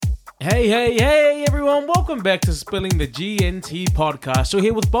Hey, everyone. Welcome back to Spilling the GNT podcast. We're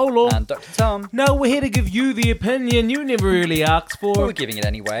here with Bolo. And Dr. Tom. Now, we're here to give you the opinion you never really asked for. But we're giving it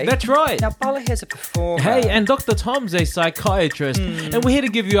anyway. That's right. Now, Bolo here's a performer. Hey, and Dr. Tom's a psychiatrist. And we're here to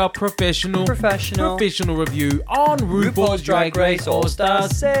give you our professional review on RuPaul's Drag Race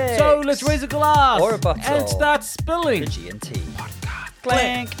All-Stars 6. So, let's raise a glass. Or a bottle. And start spilling. The GNT. Podcast.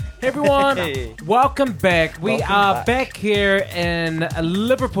 Clank. Hey everyone, welcome back. We are back here in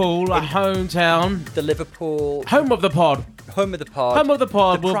Liverpool, our hometown. The Liverpool... Home of the pod. Home of the pod. Home of the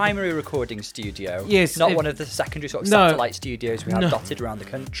pod. The primary recording studio. Yes. Not one of the secondary sort of satellite studios we have dotted around the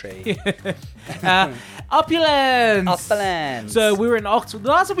country. Uplands. So we were in Oxford. The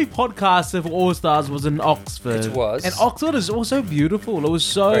last time we podcasted for All Stars was in Oxford. It was. And Oxford is also beautiful. It was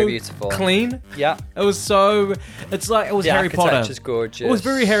so very beautiful. Clean. Yeah. It was so... It's like it was Harry Potter. The architecture's gorgeous. It was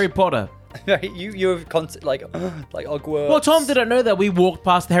very Harry Potter. you were like Hogwarts. Well, Tom didn't know that we walked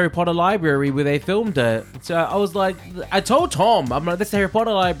past the Harry Potter library where they filmed it. So I was like, I told Tom, I'm like, that's the Harry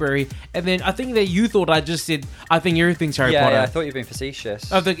Potter library. And then I think that you thought I just said, I think everything's Harry Potter. Yeah, I thought you were being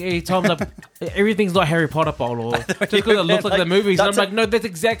facetious. I think Tom's like, everything's not Harry Potter, Polo. Just because it looks like the movies. And I'm like, no, that's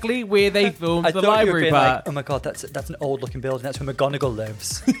exactly where they filmed the library part. Like, oh my god, that's an old looking building. That's where McGonagall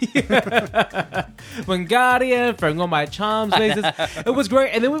lives. Wingardium, throwing all my charms, lasers. It was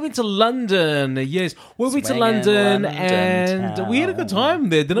great. And then we went to London. Yes, we went to London and town. we had a good time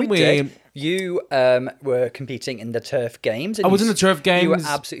there, didn't we? Did. You were competing in the turf games. I was in the turf games. You were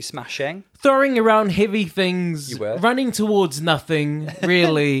absolutely smashing. Throwing around heavy things. You were. Running towards nothing,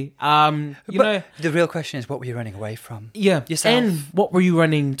 really. The real question is, what were you running away from? Yeah. Yourself. And what were you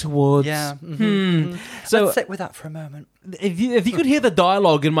running towards? Yeah. So let's sit with that for a moment. If you could hear the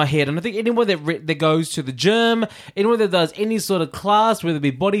dialogue in my head, and I think anyone that goes to the gym, anyone that does any sort of class, whether it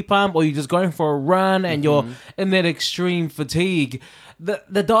be body pump or you're just going for a run and you're in that extreme fatigue,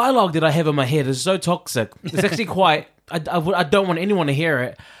 the dialogue that I have in my head is so toxic. It's actually quite... I don't want anyone to hear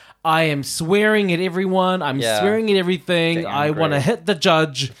it. I am swearing at everyone. I'm swearing at everything. I want to hit the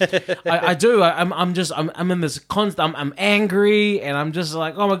judge. I do. I'm in this constant. I'm angry, and I'm just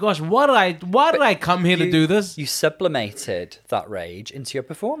like, oh my gosh, why did I come here to do this? You sublimated that rage into your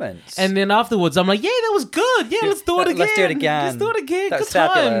performance, and then afterwards, I'm like, yeah, that was good. Yeah, let's do it again. Let's do it again. Let's do it again. That Good was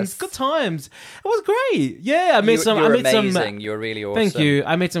fabulous. times. Good times. It was great. Yeah, I met some. You're I met amazing. You're really awesome. Thank you.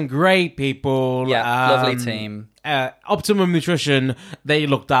 I met some great people. Yeah, lovely team. Optimum Nutrition, they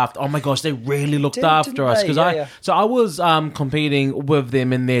looked after. Oh my gosh, they really looked after us because I was competing with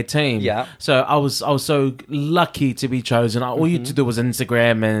them in their team. Yeah. So I was so lucky to be chosen. All you had to do was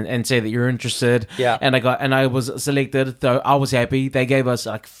Instagram and say that you're interested. Yeah. And I was selected. So I was happy. They gave us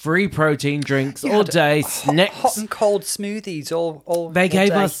like free protein drinks all day, snacks, hot and cold smoothies. They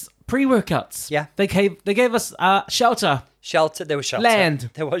gave us pre-workouts. Yeah. They gave us shelter. There was shelter. Land.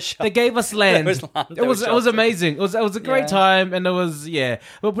 There was shelter. They gave us land. There was land. It was amazing. It was a great time, and it was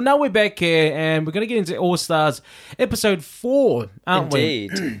But now we're back here, and we're gonna get into All Stars episode 4, aren't we?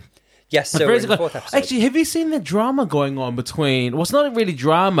 Indeed. Yes, so we're in the 4th episode. Actually, have you seen the drama going on between... Well, it's not really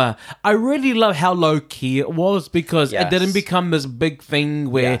drama. I really love how low-key it was because it didn't become this big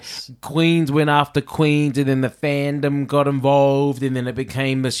thing where queens went after queens and then the fandom got involved and then it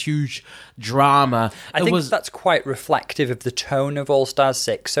became this huge drama. I think that's quite reflective of the tone of All Stars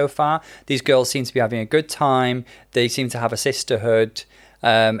 6 so far. These girls seem to be having a good time. They seem to have a sisterhood.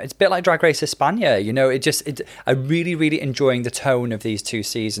 It's a bit like Drag Race España, you know. I'm really, really enjoying the tone of these 2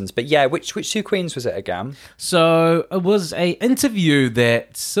 seasons. But yeah, which 2 queens was it again? So it was a interview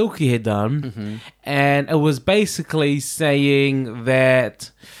that Silky had done, and it was basically saying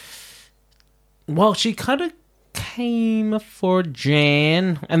that, well, she kind of came for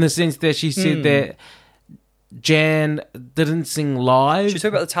Jan in the sense that she said that Jan didn't sing live. She was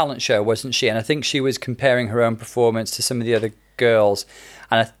talking about the talent show, wasn't she? And I think she was comparing her own performance to some of the other girls,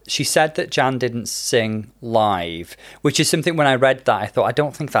 and she said that Jan didn't sing live, which is something when I read that I thought, I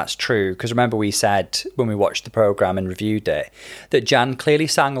don't think that's true, because remember we said when we watched the programme and reviewed it that Jan clearly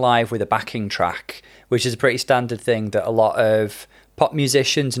sang live with a backing track, which is a pretty standard thing that a lot of pop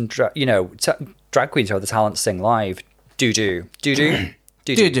musicians and drag queens who are the talent sing live do. So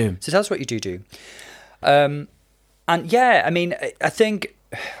tell us what you do. And yeah, I mean, I think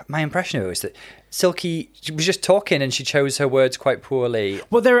my impression of it was that Silky was just talking and she chose her words quite poorly.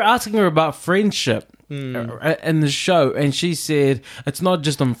 Well, they were asking her about friendship in the show, and she said it's not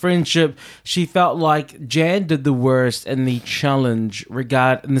just on friendship. She felt like Jan did the worst in the challenge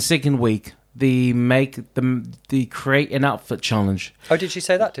in the second week the create an outfit challenge. Oh, did she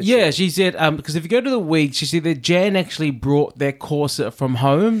say that? Did Yeah, she said because if you go to the week, she said that Jan actually brought their corset from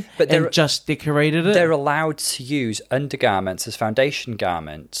home and just decorated it. They're allowed to use undergarments as foundation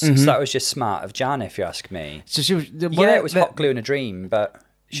garments, so that was just smart of Jan, if you ask me. So she was, it was hot glue in a dream, but.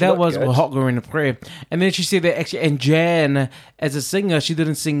 That was hot girl in a prayer. And then she said that actually, and Jan, as a singer, she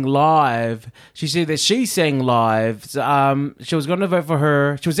didn't sing live. She said that she sang live. She was going to vote for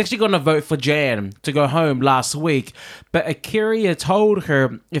her. She was actually going to vote for Jan to go home last week. But Akira told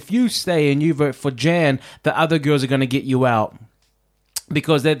her, if you stay and you vote for Jan, the other girls are going to get you out.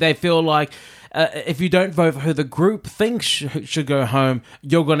 Because they feel like if you don't vote for her, the group thinks should go home.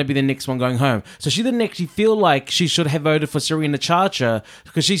 You're going to be the next one going home. So she didn't actually feel like she should have voted for Serena Chacha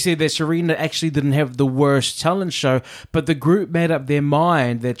because she said that Serena actually didn't have the worst talent show, but the group made up their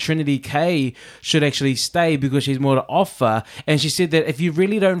mind that Trinity K should actually stay because she's more to offer. And she said that if you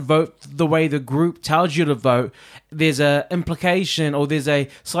really don't vote the way the group tells you to vote, there's a implication or there's a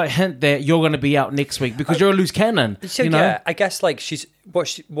slight hint that you're going to be out next week because you're a loose cannon. So, you know? Yeah, I guess like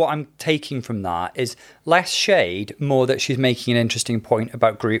what I'm taking from that is less shade, more that she's making an interesting point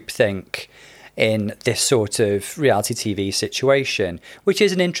about groupthink in this sort of reality TV situation, which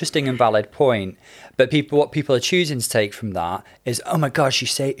is an interesting and valid point. But what people are choosing to take from that is, oh my God, she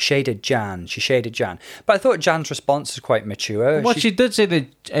shaded Jan. She shaded Jan. But I thought Jan's response was quite mature. Well, she did say that,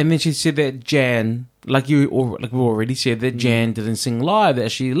 and then she said that Jan, like we already said, that Jan didn't sing live,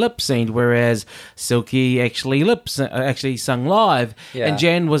 that she lip synced, whereas Silky actually sung live. Yeah. And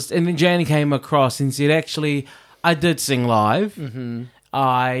then Jan came across and said, actually, I did sing live. Mm-hmm.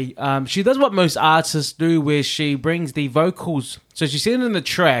 She does what most artists do, where she brings the vocals. So she said in the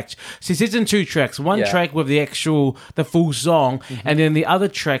track, she sits in two tracks. One track with the full song, and then the other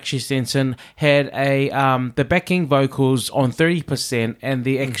track she sent in had the backing vocals on 30% and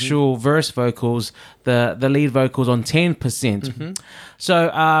the actual verse vocals, the lead vocals on 10%.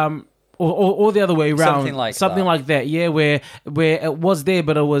 So or the other way around, something like that. Yeah, where it was there,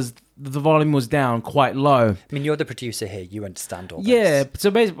 but the volume was down quite low. I mean, you're the producer here. You understand all this. Yeah,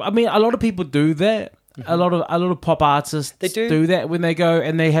 so basically, I mean, a lot of people do that. A lot of pop artists do that when they go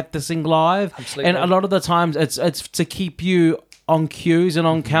and they have to sing live. Absolutely. And a lot of the times it's to keep you on cues and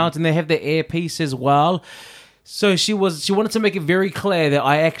on count, and they have the earpiece as well. So she wanted to make it very clear that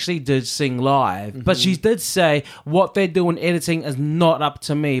I actually did sing live. But she did say what they do in editing is not up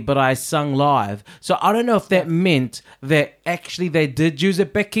to me, but I sung live. So I don't know if that meant that actually they did use a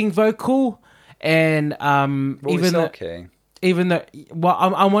backing vocal. And even though, well,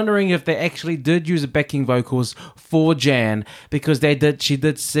 I'm wondering if they actually did use the backing vocals for Jan, because she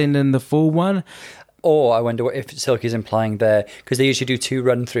did send in the full one. Or I wonder if Silky's implying there, because they usually do 2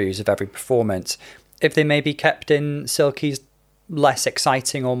 run-throughs of every performance, if they maybe kept in Silky's less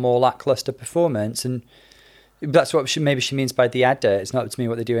exciting or more lackluster performance, and that's what she means by the edit. It's not to me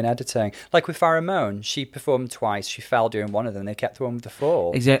what they do in editing. Like with Farrah Moan, she performed twice. She fell doing one of them. They kept the one with the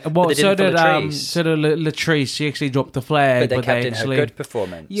fall. Exactly. Well, so did Latrice. She actually dropped the flag, but they kept in her good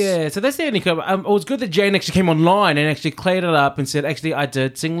performance. Yeah. So that's the only. It was good that Jane actually came online and actually cleared it up and said, actually, I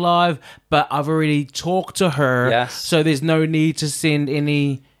did sing live, but I've already talked to her. Yes. So there's no need to send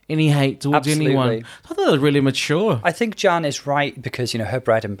any hate towards anyone. I thought that was really mature. I think Jan is right, because her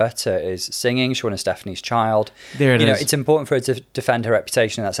bread and butter is singing. She's one of Stephanie's child. There it is. It's important for her to defend her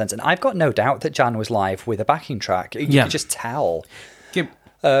reputation in that sense. And I've got no doubt that Jan was live with a backing track. You could just tell.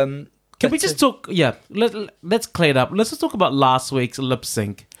 Can we just talk? Yeah, let's clear it up. Let's just talk about last week's lip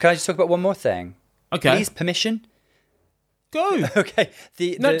sync. Can I just talk about one more thing? Okay. Please, permission? Go. Okay.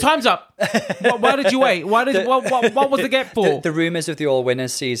 Time's up. Why did you wait? What was the gap for? The rumours of the All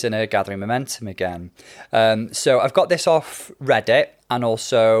Winners season are gathering momentum again. So I've got this off Reddit, and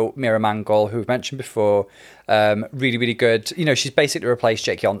also Mira Mangle, who we've mentioned before. Really, really good. She's basically replaced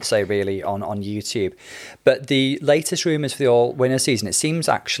Jake Yonsei, really, on YouTube. But the latest rumours for the All Winners season, it seems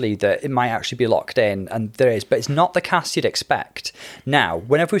actually that it might actually be locked in, and there is, but it's not the cast you'd expect. Now,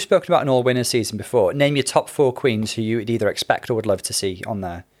 whenever we've spoken about an All Winners season before, name your top 4 queens who you would either expect or would love to see on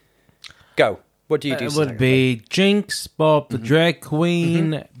there. Go. What do you do? It would be Jinx, Bob the Drag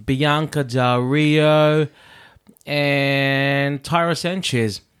Queen, Bianca Del Rio, and Tyra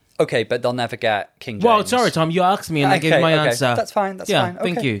Sanchez. Okay, but they'll never get King James. Well, sorry, Tom, you asked me and I gave my answer. That's fine. Fine.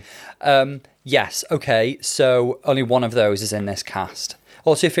 Okay. Thank you. Yes, okay, so only one of those is in this cast.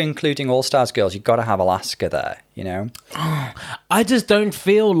 Also, if you're including All Stars girls, you've got to have Alaska there, I just don't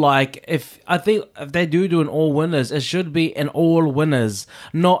feel like I think if they do an All Winners, it should be an All Winners,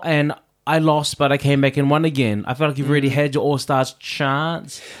 not an I lost, but I came back and won again. I feel like you've already had your All Stars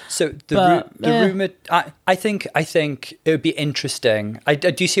chance. So the rumored, I think it would be interesting. I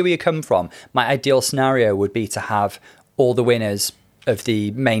do see where you come from. My ideal scenario would be to have all the winners of the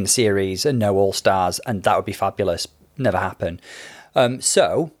main series and no All Stars, and that would be fabulous. Never happen.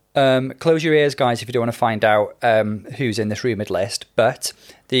 Close your ears, guys, if you don't want to find out who's in this rumoured list. But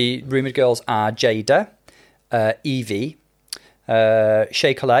the rumoured girls are Jada, Evie,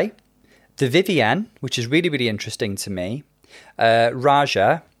 Shea Coulee, the Vivienne, which is really, really interesting to me,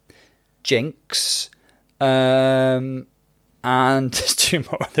 Raja, Jinx, and there's two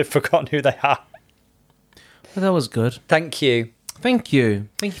more. They've forgotten who they are. Well, that was good. Thank you. Thank you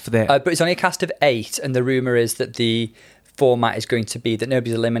for that. But it's only a cast of 8, and the rumour is that the format is going to be that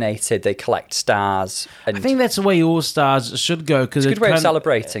nobody's eliminated, they collect stars. And I think that's the way All Stars should go. Cause it's a good way of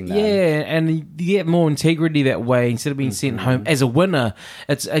celebrating them. Yeah, and you get more integrity that way. Instead of being sent home as a winner,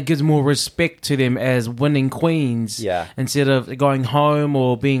 it gives more respect to them as winning queens. Yeah. Instead of going home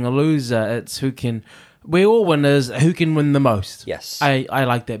or being a loser, it's we're all winners, who can win the most. Yes. I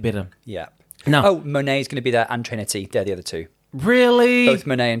like that better. Yeah. No. Oh, Monet's going to be there, and Trinity. They're the other two. Really? Both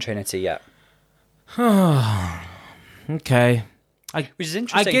Monet and Trinity, yeah. Okay. Which is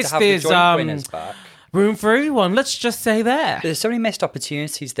interesting I guess to have there's the joint winners back. room for everyone. Let's just say that. There's so many missed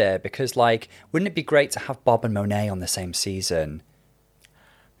opportunities there because, like, wouldn't it be great to have Bob and Monet on the same season?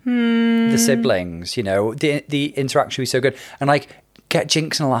 The siblings, you know, the interaction would be so good. And, like, get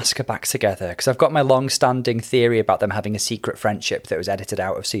Jinx and Alaska back together because I've got my long-standing theory about them having a secret friendship that was edited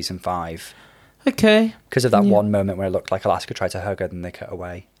out of season 5. Okay. Because of that one moment where it looked like Alaska tried to hug her and they cut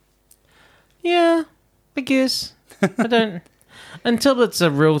away. Yeah, I guess. I don't... Until it's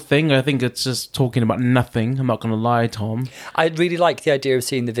a real thing, I think it's just talking about nothing. I'm not going to lie, Tom. I really like the idea of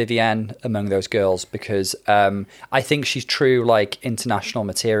seeing the Vivienne among those girls because I think she's true, like, international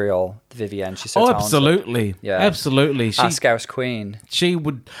material, the Vivienne. She's so talented. Absolutely. Yeah. Absolutely. Our Scouse Queen. She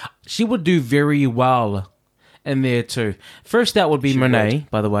would do very well in there too. First out would be Monet,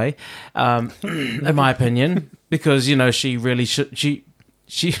 by the way, in my opinion, because, you know, she really should...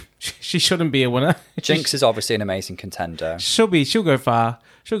 She shouldn't be a winner. Jinx is obviously an amazing contender. She'll go far.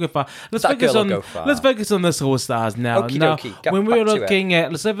 Let's focus on this All Stars now. Okie Now, dokie. when we were looking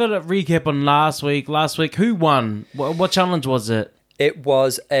at, let's have a recap on last week. Who won? What challenge was it? It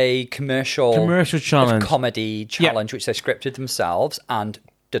was a commercial challenge, comedy challenge, which they scripted themselves, and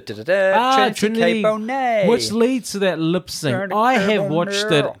Trinity K. Bonet, which leads to that lip sync. I have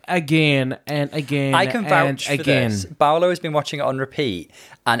watched it again and again. I can vouch for this. Paolo has been watching it on repeat,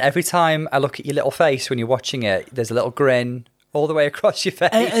 and every time I look at your little face when you're watching it, there's a little grin all the way across your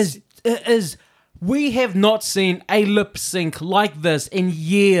face. It is. We have not seen a lip sync like this in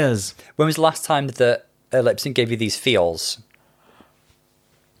years. When was the last time that a lip sync gave you these feels?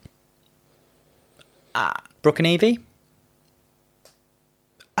 Brooke and Evie?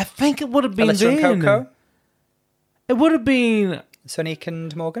 I think it would have been Alyssa then. and Coco? It would have been Sonique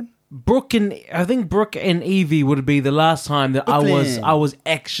and Morgan? Brooke and Evie would be the last time that I was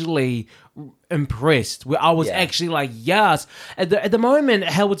actually impressed. Where I was actually like, yes. At the moment,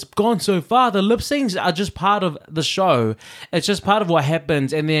 how it's gone so far, the lip syncs are just part of the show. It's just part of what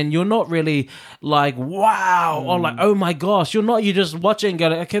happens, and then you're not really like, wow, or like, oh my gosh. You're just watching and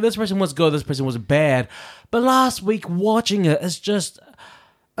go, okay, this person was good, this person was bad. But last week watching it, it's just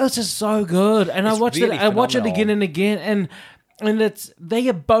so good, and I watched really it. I watch it phenomenal. again and again, and they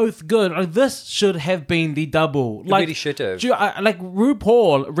are both good. Like, this should have been the double. Like, really should have. Like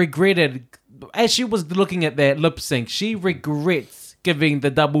RuPaul regretted as she was looking at that lip sync. She regrets giving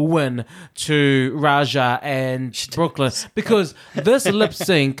the double win to Raja and Brooklyn because this lip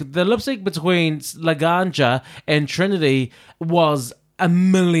sync, the lip sync between Laganja and Trinity, was a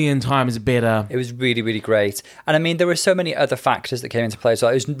million times better. It was really, really great. And I mean, there were so many other factors that came into play. So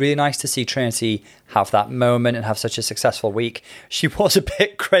it was really nice to see Trinity have that moment and have such a successful week. She was a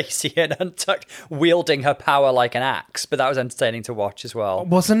bit crazy and untucked, wielding her power like an axe, but that was entertaining to watch as well.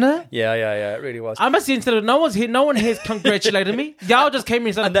 Wasn't it? Yeah, it really was. I must say, instead of no one has congratulated me. Y'all just came here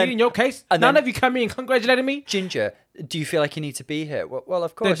and started pleading your case. None of you come here and congratulated me. Ginger, do you feel like you need to be here? Well,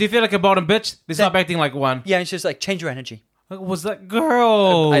 of course. Do you feel like a bottom bitch? They stop acting like one. Yeah, and she's like, change your energy. What was that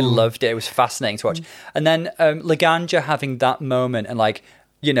girl? I loved it. It was fascinating to watch. And then Laganja having that moment and, like,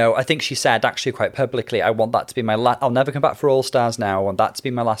 you know, I think she said actually quite publicly, I want that to be my last, I'll never come back for All Stars now. I want that to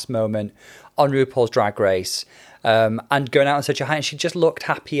be my last moment on RuPaul's Drag Race. And going out on such a high, and she just looked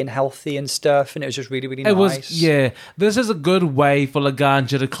happy and healthy and stuff, and it was just really, really nice. This is a good way for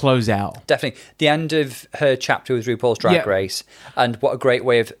Laganja to close out. Definitely. The end of her chapter with RuPaul's Drag Race, and what a great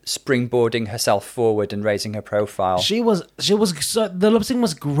way of springboarding herself forward and raising her profile. The lip sync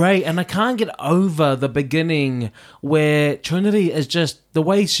was great, and I can't get over the beginning where Trinity is just, the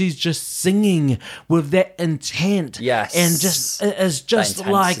way she's just singing with that intent. Yes. And just, it's just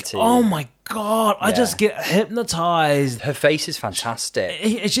like, oh my God, I just get hypnotized. Her face is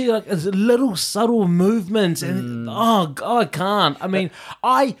fantastic. She like little subtle movements, and oh God, I can't. I mean,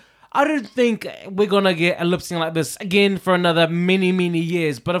 I don't think we're gonna get a lip sync like this again for another many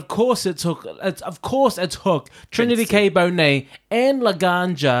years. But of course, it took Trinity K. Bonet and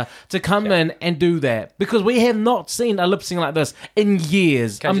Laganja to come in and do that, because we have not seen a lip sync like this in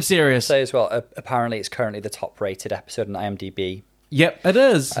years. I'm serious. Say as well. Apparently, it's currently the top rated episode on IMDb. Yep, it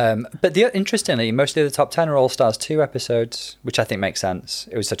is. But interestingly, most of the top 10 are All Stars 2 episodes, which I think makes sense.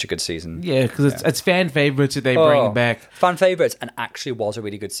 It was such a good season. Yeah, because it's fan favourites that they bring back. Fan favourites, and actually was a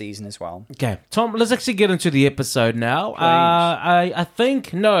really good season as well. Okay, Tom, let's actually get into the episode now. I think,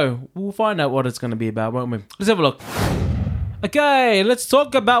 we'll find out what it's going to be about, won't we? Let's have a look. Okay, let's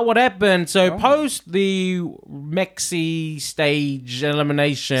talk about what happened. So, post the Maxi stage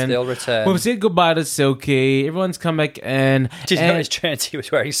elimination, Still return. we've said goodbye to Silky. Everyone's come back in. Did you notice Trinity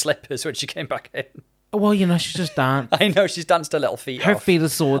was wearing slippers when she came back in? Well, she just danced. I know, she's danced her little feet Her off. feet are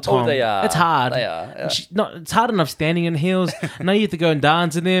sore, Tom. Oh, they are. It's hard. They are. Yeah. It's hard enough standing in heels. Now you have to go and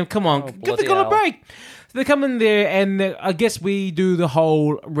dance in them. Come on, give the girl a break. So they come in there, and I guess we do the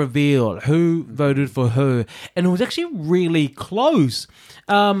whole reveal, who voted for who, and it was actually really close.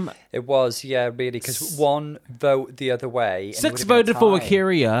 It was, really, because one vote the other way. And 6 voted for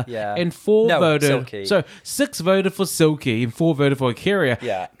Akira, and 4 voted. Silky. So 6 voted for Silky, and 4 voted for Akira.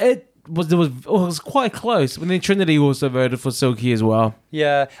 Yeah. It was quite close. And then Trinity also voted for Silky as well.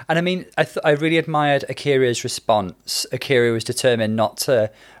 Yeah, and I mean, I really admired Akira's response. Akira was determined not to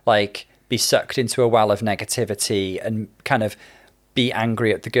be sucked into a well of negativity and kind of be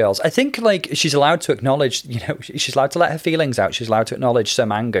angry at the girls. I think she's allowed to acknowledge, she's allowed to let her feelings out. She's allowed to acknowledge some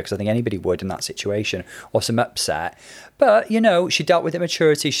anger, because I think anybody would in that situation, or some upset. But, she dealt with it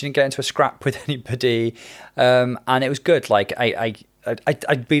maturity. She didn't get into a scrap with anybody. And it was good. I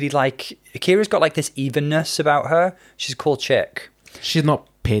really like, Akira's got this evenness about her. She's a cool chick. She's not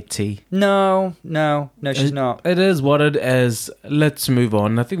petty. No, she's not. It is what it is. Let's move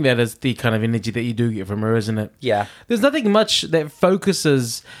on. I think that is the kind of energy that you do get from her, isn't it? Yeah. There's nothing much that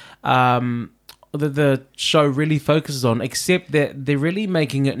focuses, that the show really focuses on, except that they're really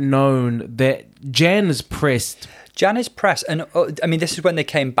making it known that Jan is pressed. Jan is pressed, and this is when they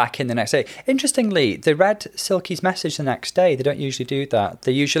came back in the next day. Interestingly, they read Silky's message the next day. They don't usually do that.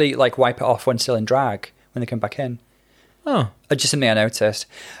 They usually wipe it off when still in drag, when they come back in. Oh. Just something I noticed.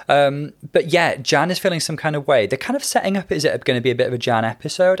 But yeah, Jan is feeling some kind of way. They're kind of setting up, is it going to be a bit of a Jan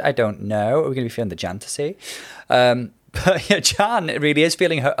episode? I don't know. Are we going to be feeling the Jantasy? But yeah, Jan really is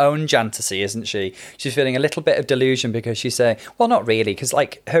feeling her own Jantasy, isn't she? She's feeling a little bit of delusion, because she's saying, well, not really, because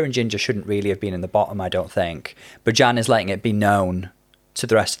her and Ginger shouldn't really have been in the bottom, I don't think. But Jan is letting it be known to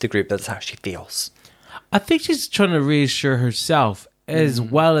the rest of the group that that's how she feels. I think she's trying to reassure herself, as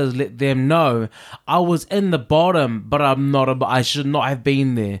well as let them know I was in the bottom, but I should not have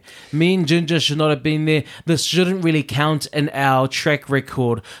been there. Me and Ginger should not have been there. This shouldn't really count in our track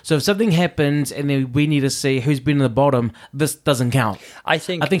record. So if something happens and then we need to see who's been in the bottom, this doesn't count. I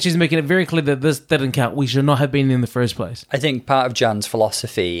think she's making it very clear that this didn't count. We should not have been in the first place. I think part of Jan's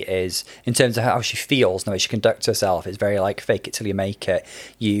philosophy is, in terms of how she feels, the way she conducts herself, is very fake it till you make it.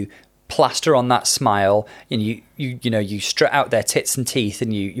 You plaster on that smile, and you strut out their tits and teeth,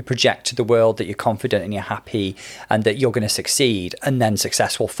 and you project to the world that you're confident and you're happy and that you're going to succeed, and then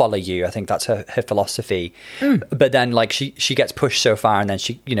success will follow you. I think that's her philosophy. But then she gets pushed so far, and then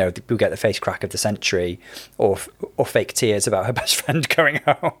she we'll get the face crack of the century, or fake tears about her best friend going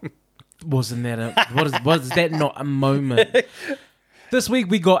home. Was that not a moment? This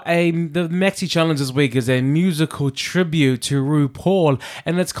week we got the Maxi Challenge this week is a musical tribute to RuPaul,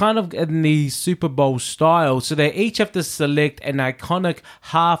 and it's kind of in the Super Bowl style. So they each have to select an iconic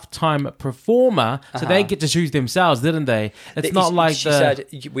halftime performer, so they get to choose themselves, didn't they? It's not like she said,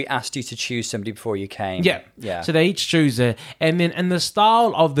 we asked you to choose somebody before you came. Yeah. So they each choose it, and then in the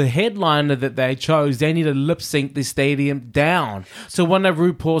style of the headliner that they chose, they need to lip sync the stadium down. So one of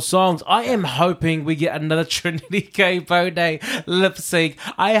RuPaul's songs, I am hoping we get another Trinity K. Bonet lip sync.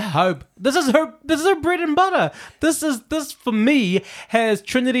 I hope this is her bread and butter. This for me has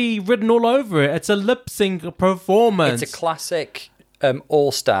Trinity written all over it. It's a lip sync performance. It's a classic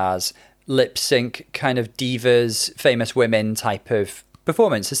All Stars lip sync kind of divas, famous women type of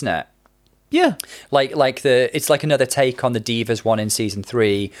performance, isn't it? Yeah. It's like another take on the divas one in season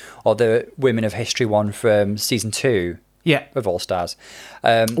 3 or the Women of History one from season 2 Yeah. of All Stars.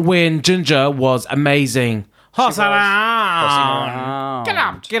 When Ginger was amazing. Tossing Get around.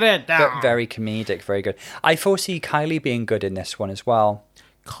 up, get it down. Very comedic, very good. I foresee Kylie being good in this one as well.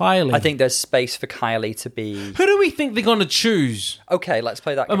 Kylie. I think there's space for Kylie to be... Who do we think they're going to choose? Okay, let's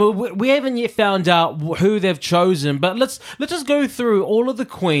play that I game. mean, we haven't yet found out who they've chosen, but let's just go through all of the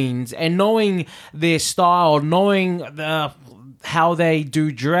queens and knowing their style, knowing how they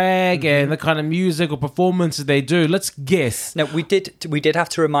do drag and the kind of music or performances they do. Let's guess. Now, we did have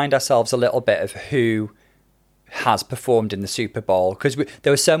to remind ourselves a little bit of who has performed in the Super Bowl, because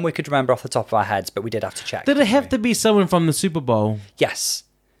there were some we could remember off the top of our heads, but we did have to check. Did it have to be someone from the Super Bowl? Yes.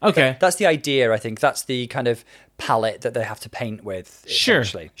 Okay. That's the idea, I think. That's the kind of palette that they have to paint with, Sure.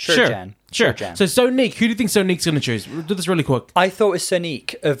 essentially. Sure, Jen. Sure. Jen. So Sonique, who do you think Sonique's going to choose? We'll do this really quick. I thought with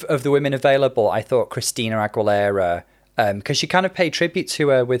Sonique, of the women available, I thought Christina Aguilera, because she kind of paid tribute to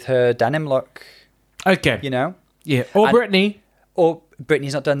her with her denim look, Okay. you know? Yeah. Or Britney. Or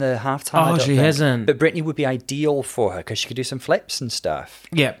Britney's not done the halftime. I Oh, don't she think. hasn't. But Britney would be ideal for her because she could do some flips and stuff.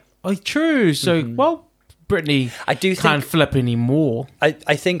 Yeah. Oh, true. So, well, Britney I do can't think flip anymore. I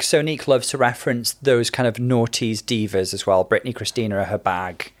think Sonique loves to reference those kind of noughties divas as well. Britney, Christina are her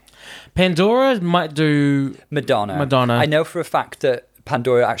bag. Pandora might do Madonna. I know for a fact that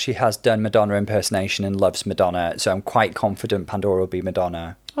Pandora actually has done Madonna impersonation and loves Madonna, so I'm quite confident Pandora will be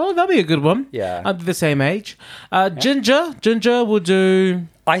Madonna. Oh, that'd be a good one. Yeah. Under the same age. Ginger will do...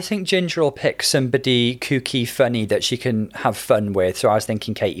 I think Ginger will pick somebody kooky, funny that she can have fun with. So I was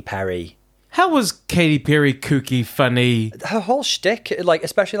thinking Katy Perry. How was Katy Perry kooky, funny? Her whole shtick, like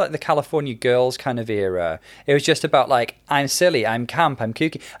especially like the California Girls kind of era, it was just about like, I'm silly, I'm camp, I'm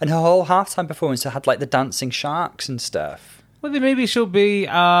kooky. And her whole halftime performance had like the dancing sharks and stuff. Well, then maybe she'll be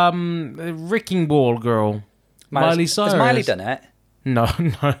a Wrecking Ball girl. Miley Cyrus. Has Miley done it? No.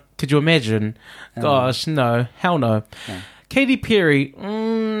 Could you imagine? Gosh, no. Hell no. Yeah. Katy Perry. I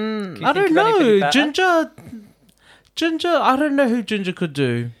think don't of know. anybody better? Ginger. I don't know who Ginger could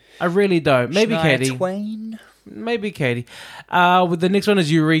do. I really don't. Maybe Shania Katy. Twain. Maybe Katy. With the next one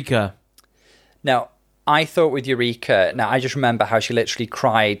is Eureka. Now, I thought with Eureka, I just remember how she literally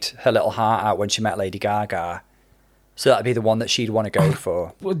cried her little heart out when she met Lady Gaga. So that'd be the one that she'd want to go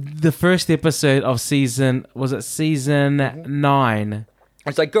for. The first episode of season 9.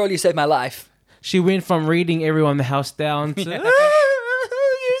 It's like, girl, you saved my life. She went from reading everyone in the house down to...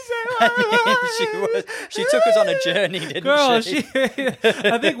 She took us on a journey, didn't she?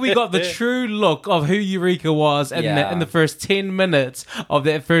 I think we got the true look of who Eureka was in the first 10 minutes of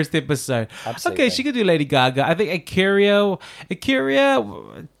that first episode. Absolutely. Okay, she could do Lady Gaga. I think Akira,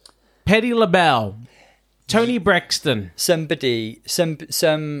 Patti LaBelle, Tony Braxton. Somebody,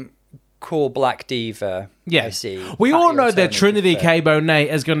 some cool black diva. Yeah. I see. We Patty all or know that Tony Trinity could K. fit. Bonet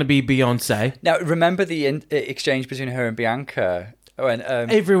is going to be Beyonce. Now, remember the exchange between her and Bianca? When,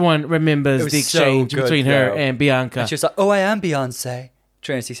 Everyone remembers was the so exchange good, between her though. and Bianca. and she was like, oh, I am Beyonce,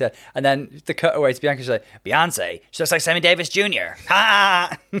 Trinity said. And then the cutaway to Bianca, she's like, Beyonce? She looks like Sammy Davis Jr.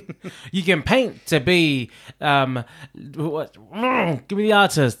 Ha! You can paint to be... give me the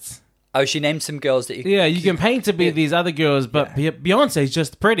artists. Oh, she named some girls that you... Yeah, you can paint to be these other girls, but Beyonce's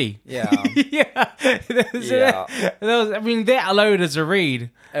just pretty. Yeah. Yeah. Yeah. That alone is a read.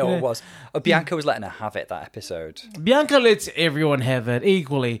 Oh, it was. Oh, Bianca was letting her have it, that episode. Bianca lets everyone have it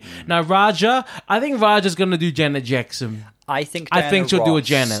equally. Now, Raja, I think Raja's going to do Janet Jackson. I think she'll do a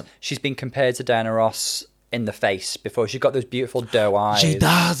Janet. She's been compared to Diana Ross in the face before. She's got those beautiful doe eyes. She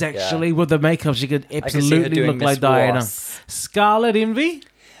does, actually. Yeah. With the makeup, she could see her absolutely doing look like Miss Diana. Ross. Scarlet Envy?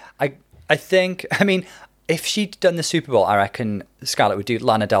 I think, if she'd done the Super Bowl, I reckon Scarlett would do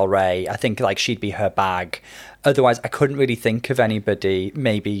Lana Del Rey. I think like she'd be her bag. Otherwise, I couldn't really think of anybody.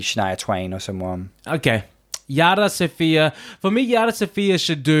 Maybe Shania Twain or someone. Okay. Yara Sofia. For me, Yara Sofia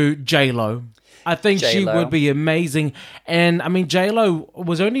should do J-Lo. I think she J-Lo. would be amazing. And, J-Lo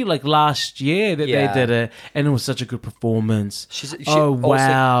was only like last year that Yeah. they did it. And it was such a good performance. She Oh, also-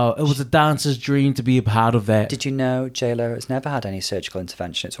 wow. It was a dancer's dream to be a part of that. Did you know J-Lo has never had any surgical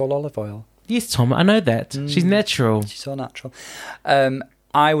intervention? It's all olive oil. Yes, Tom, I know that. She's natural. She's so natural.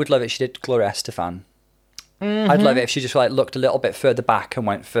 I would love it if she did Gloria Estefan. I'd love it if she just like looked a little bit further back and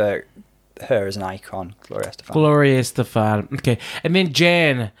went for her as an icon, Gloria Estefan. Gloria Estefan. Okay. And then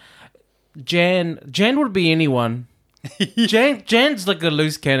Jan would be anyone. Jan's like a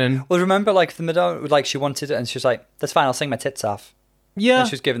loose cannon. Well, remember like the Madonna, like she wanted it and she was like, that's fine, I'll sing my tits off. Yeah. When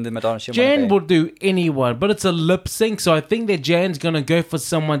she was given the Madonna she Jan wanted will do anyone, but it's a lip sync, so I think that Jan's gonna go for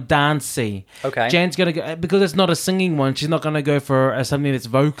someone dancey. Okay. Jan's gonna go because it's not a singing one. She's not gonna go for something that's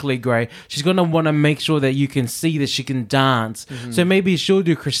vocally great. She's gonna want to make sure that you can see that she can dance. So maybe she'll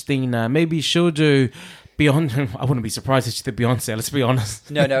do Christina. Maybe she'll do Beyonce. I wouldn't be surprised if she did Beyonce. Let's be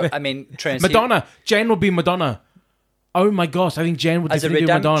honest. No, I mean Trinity. Madonna. Jan will be Madonna. Oh my gosh, I think Jan would As a definitely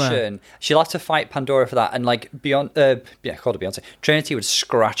do Madonna. redemption, she'll have to fight Pandora for that, and like called her Beyonce. Trinity would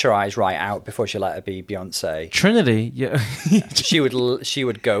scratch her eyes right out before she let her be Beyonce. Trinity, yeah. She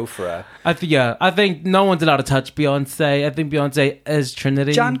would go for her. I think no one's allowed to touch Beyonce. I think Beyonce is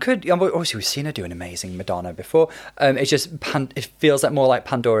Trinity. Jan could obviously we've seen her do an amazing Madonna before. It's just it feels like more like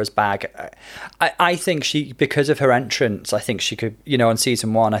Pandora's bag. I think she, because of her entrance, I think she could, on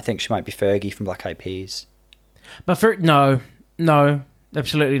season 1, I think she might be Fergie from Black Eyed Peas. But no,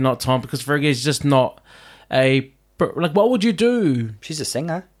 absolutely not, Tom, because Fergie is just not like, what would you do? She's a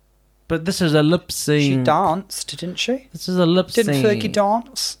singer. But this is a lip sync. She danced, didn't she? This is a lip sync. Didn't Fergie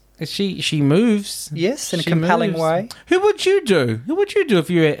dance? She moves. Yes, in a She compelling moves. way. Who would you do? Who would you do if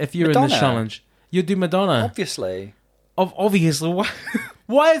you're in Madonna. this challenge? You'd do Madonna. Obviously. Obviously. Why?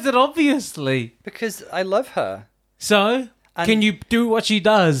 Why is it obviously? Because I love her. So, can you do what she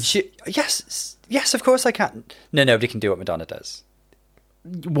does? Yes, of course I can. No, nobody can do what Madonna does.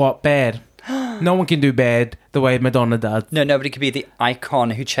 What? Bad? No one can do bad the way Madonna does. No, nobody could be the icon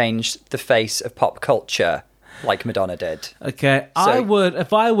who changed the face of pop culture like Madonna did. Okay, I would,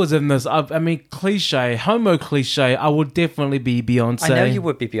 if I was in this, I mean, homo cliche, I would definitely be Beyonce. I know you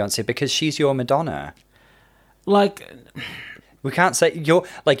would be Beyonce because she's your Madonna. Like, we can't say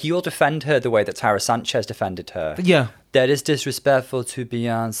you'll defend her the way that Tara Sanchez defended her. yeah. That is disrespectful to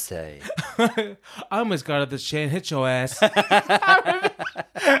Beyonce. I almost got at this chain, hit your ass. But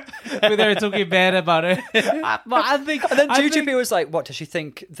they were talking bad about it. I think. And then Jujubee was like, "What does she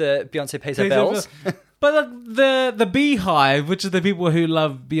think that Beyonce pays her bills?" But the Beehive, which is the people who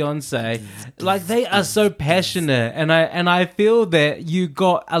love Beyonce, like they are so passionate, and I feel that you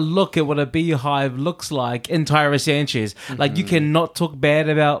got a look at what a Beehive looks like in Tyra Sanchez. Like you cannot talk bad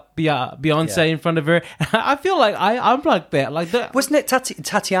about Beyonce in front of her. I feel like I'm like that. Like that. Wasn't it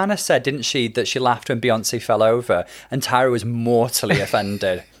Tatiana said, didn't she, that she laughed when Beyonce fell over, and Tyra was mortally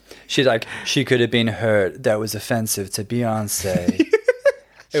offended. She's like, she could have been hurt. That was offensive to Beyonce.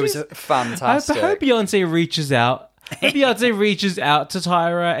 It was fantastic. I hope Beyonce reaches out. Beyonce reaches out to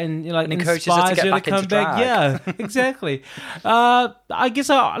Tyra and encourages her to inspires get her back to come into back. drag. Yeah, exactly. I guess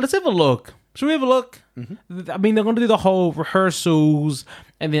let's have a look. Should we have a look? I mean, they're going to do the whole rehearsals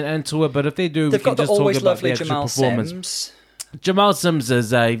and then into it, but if they do, They've we can got the just talk always about lovely the actual Jamal performance. Sims. Jamal Sims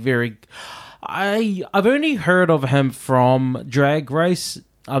is a very... I've only heard of him from Drag Race.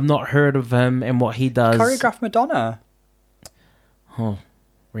 I've not heard of him and what he does. Choreographed Madonna. Oh,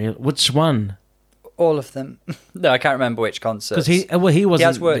 really? Which one? All of them. No, I can't remember which concert. Because he wasn't. He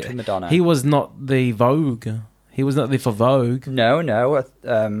has worked with Madonna. He was not the Vogue. He was not there for Vogue. No.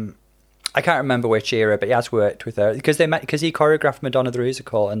 I can't remember which era, but he has worked with her because he choreographed Madonna the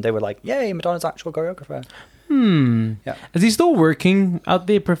musical, and they were like, "Yay, Madonna's actual choreographer." Yeah. Is he still working out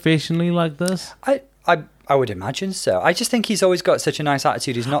there professionally like this? I would imagine so. I just think he's always got such a nice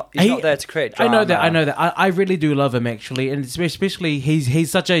attitude. He's not there to create drama. I know that. I really do love him actually, and especially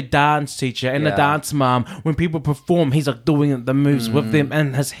he's such a dance teacher and a dance mom. When people perform, he's like doing the moves with them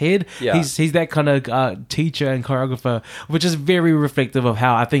in his head. Yeah. He's that kind of teacher and choreographer, which is very reflective of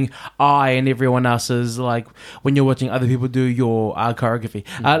how I think I and everyone else is like when you're watching other people do your choreography.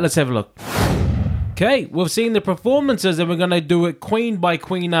 Let's have a look. Okay, we've seen the performances and we're going to do it queen by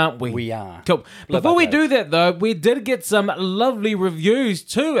queen, aren't we? We are. Cool. Before we do that, though, we did get some lovely reviews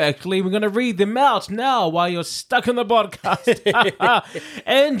too, actually. We're going to read them out now while you're stuck in the podcast.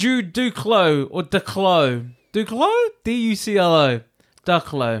 Andrew Duclos, or Duclos. Duclos? D-U-C-L-O.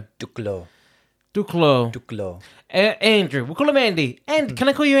 Duclos. Duclos. Andrew. We'll call him Andy. And can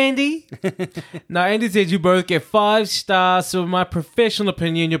I call you Andy? No, Andy says you both get 5 stars. So in my professional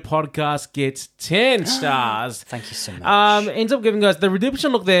opinion, your podcast gets 10 stars. Thank you so much. Ends up giving us the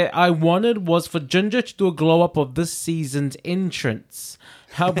redemption look that I wanted was for Ginger to do a glow up of this season's entrance.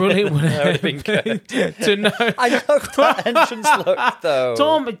 How brilliant would it have been to know? I love that entrance look, though.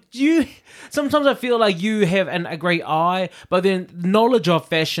 Tom, sometimes I feel like you have a great eye, but then knowledge of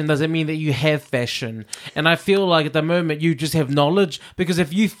fashion doesn't mean that you have fashion. And I feel like at the moment you just have knowledge, because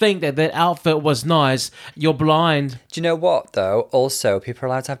if you think that outfit was nice, you're blind. Do you know what, though? Also, people are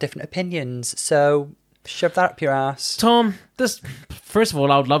allowed to have different opinions, so shove that up your ass. Tom, first of all,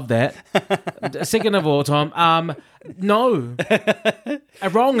 I would love that. Second of all, Tom, no. A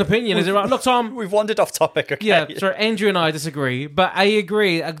wrong opinion, is it right? Look, Tom. We've wandered off topic, okay? Yeah, sorry, Andrew and I disagree, but I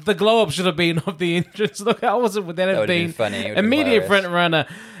agree. The glow up should have been of the entrance. Look, how was it? Would that have been funny. It would have been immediate hilarious. front runner?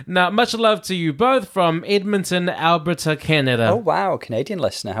 Now, much love to you both from Edmonton, Alberta, Canada. Oh, wow. Canadian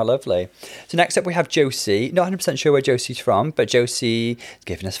listener. How lovely. So next up we have Josie. Not 100% sure where Josie's from, but Josie has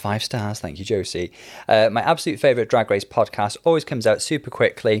given us 5 stars. Thank you, Josie. My absolute favourite Drag Race podcast always comes out super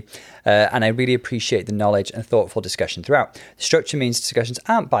quickly, and I really appreciate the knowledge and thoughtful discussion throughout. The structure means discussions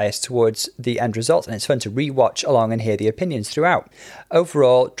aren't biased towards the end results, and it's fun to re-watch along and hear the opinions throughout.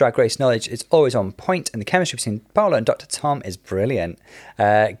 Overall, Drag Race knowledge is always on point, and the chemistry between Paula and Dr. Tom is brilliant.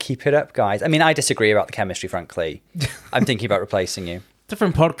 Keep it up, guys. I mean, I disagree about the chemistry, frankly. I'm thinking about replacing you.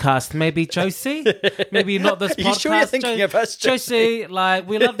 Different podcast, maybe, Josie. Maybe not this podcast. Are you sure you're thinking of us, Josie? Like,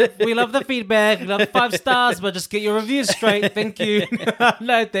 we love the feedback. We love the 5 stars, but just get your reviews straight. Thank you.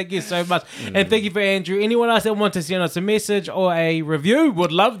 No, thank you so much, and thank you for Andrew. Anyone else that wants to send us a message or a review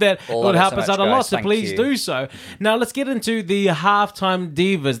would love that. It would help us out a lot. So please do so. Now let's get into the halftime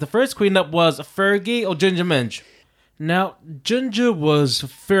divas. The first queen up was Fergie or Ginger Minj. Now, Ginger was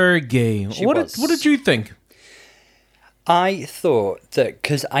Fergie. What did you think? I thought that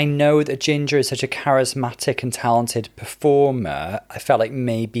because I know that Ginger is such a charismatic and talented performer, I felt like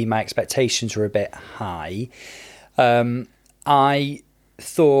maybe my expectations were a bit high. I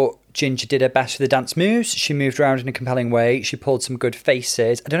thought Ginger did her best with the dance moves. She moved around in a compelling way. She pulled some good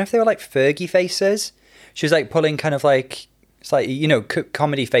faces. I don't know if they were like Fergie faces. She was like pulling kind of like... It's like, you know,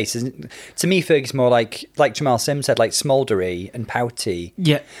 comedy faces. To me, Fergie's more like Jamal Sims said, like smouldery and pouty.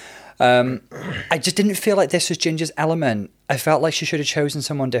 Yeah. I just didn't feel like this was Ginger's element. I felt like she should have chosen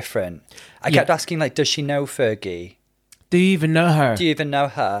someone different. I kept asking, like, does she know Fergie? Do you even know her? Do you even know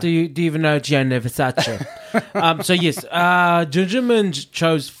her? Do you even know Gianni Versace? So yes, Ginger Minj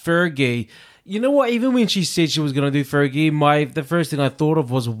chose Fergie. You know what? Even when she said she was going to do Fergie, the first thing I thought of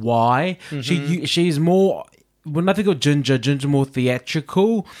was why. She's more... When I think of Ginger more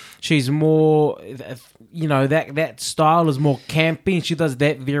theatrical. She's more, you know, that style is more campy, and she does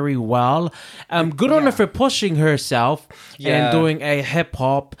that very well. Good on her for pushing herself and doing a hip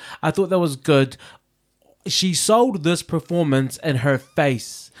hop. I thought that was good. She sold this performance in her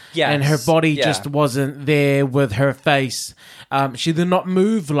face. Yes. And her body just wasn't there with her face. She did not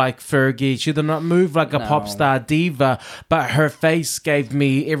move like Fergie. She did not move like a pop star diva. But her face gave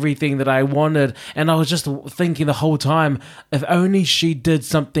me everything that I wanted. And I was just thinking the whole time, if only she did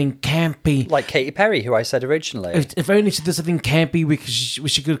something campy. Like Katy Perry, who I said originally. If only she did something campy,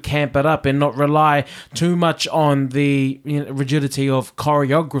 she could camp it up and not rely too much on the rigidity of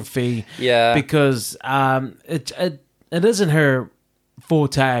choreography. Yeah. Because it isn't her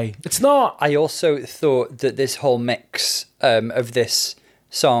forte. It's not. I also thought that this whole mix of this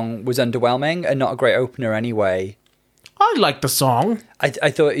song was underwhelming and not a great opener anyway. I like the song. I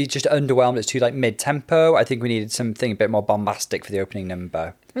thought it just underwhelmed. It's too like mid-tempo. I think we needed something a bit more bombastic for the opening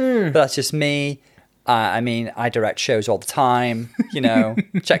number. But that's just me. I mean, I direct shows all the time. You know,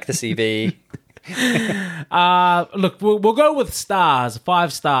 check the CV. Look, we'll go with stars.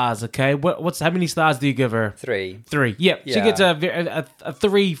 5 stars, okay? How many stars do you give her? 3. 3. Yep. Yeah. She gets a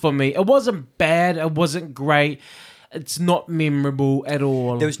 3 for me. It wasn't bad. It wasn't great. It's not memorable at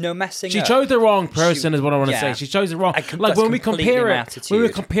all. There was no messing up. She chose the wrong person, is what I want to say. She chose the wrong. Like when we compare it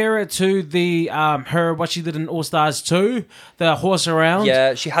to the what she did in All Stars 2, the horse around.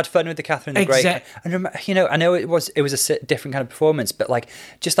 Yeah, she had fun with the Catherine the Great. And you know, I know it was a different kind of performance, but like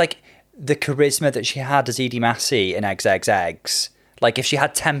just like the charisma that she had as Edie Massey in Eggs, Eggs, Eggs. Like, if she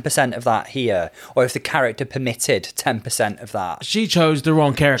had 10% of that here, or if the character permitted 10% of that. She chose the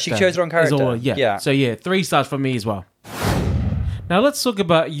wrong character. She chose the wrong character. Yeah. So, 3 stars for me as well. Now, let's talk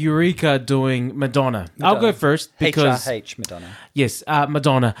about Eureka doing Madonna. I'll go first because... HRH, Madonna. Yes,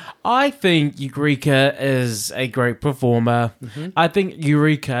 Madonna. I think Eureka is a great performer. I think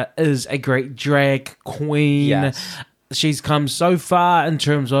Eureka is a great drag queen. Yes. She's come so far in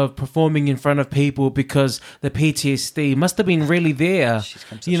terms of performing in front of people because the PTSD must have been really there.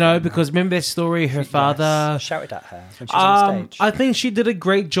 You know, because remember that story, her father shouted at her when she was on stage. I think she did a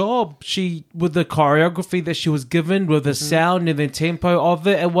great job. With the choreography that she was given, with the sound and the tempo of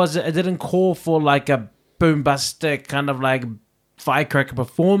it, it didn't call for like a boombastic kind of like firecracker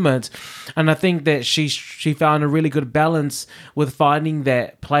performance, and I think that she found a really good balance with finding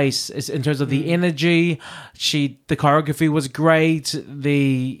that place in terms of the energy. The choreography was great,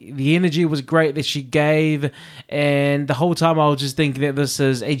 the energy was great that she gave, and the whole time I was just thinking that this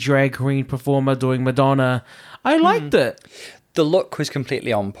is a drag queen performer doing Madonna. I liked it. The look was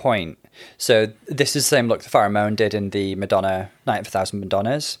completely on point. So this is the same look that Farrah Moan did in the Madonna Night of a Thousand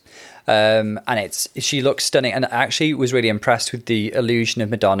Madonnas. And she looks stunning, and I actually was really impressed with the illusion of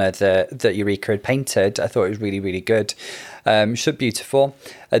Madonna that Eureka had painted. I thought it was really, really good. She looked beautiful.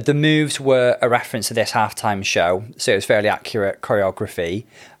 The moves were a reference to this halftime show, so it was fairly accurate choreography,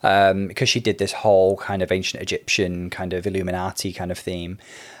 because she did this whole kind of ancient Egyptian kind of Illuminati kind of theme.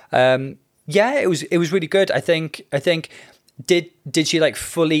 Yeah, it was really good. I think did she like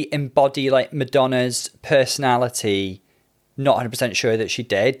fully embody like Madonna's personality? Not 100% sure that she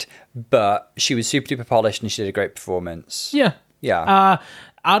did, but she was super duper polished and she did a great performance. Yeah.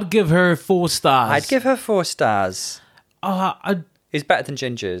 I'd give her 4 stars. I'd give her 4 stars. It's better than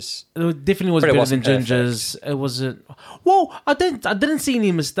Ginger's. It definitely was But it better wasn't than Ginger's. It wasn't. Well, I didn't see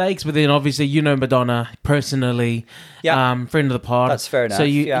any mistakes, but then obviously you know Madonna personally. Yeah. Friend of the pod. That's fair enough, So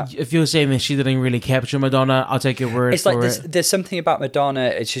yeah. if you're saying that she didn't really capture Madonna, I'll take your word It's like for it. there's something about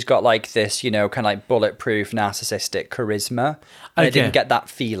Madonna. She's got like this, kind of like bulletproof, narcissistic charisma. And I Okay. didn't get that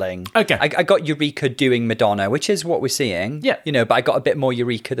feeling. Okay. I got Eureka doing Madonna, which is what we're seeing. Yeah. But I got a bit more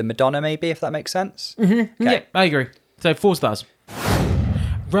Eureka than Madonna, maybe, if that makes sense. Mm-hmm. Yeah, I agree. So 4 stars.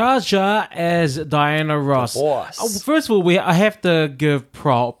 Raja as Diana Ross. boss. First of all, I have to give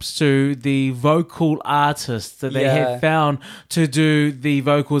props to the vocal artists that they Yeah. have found to do the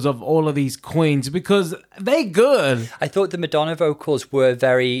vocals of all of these queens because they good. I thought the Madonna vocals were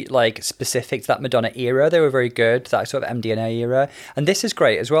very like specific to that Madonna era. They were very good, that sort of MDNA era. And this is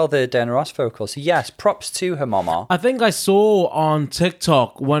great as well, the Diana Ross vocals. So yes, props to her mama. I think I saw on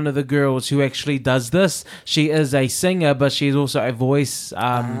TikTok one of the girls who actually does this. She is a singer, but she's also a voice.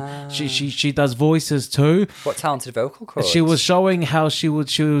 She does voices too. What talented vocal cords. She was showing how she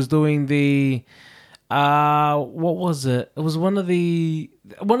was doing the what was it? It was one of the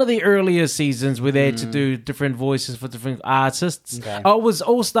earlier seasons where they had to do different voices for different artists. Okay. Oh, it was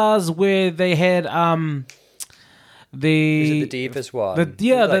All Stars where they had the Is it the Divas one?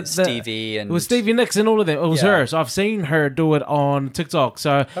 like Stevie and it was Stevie Nicks and all of them. It was Yeah. her. So I've seen her do it on TikTok.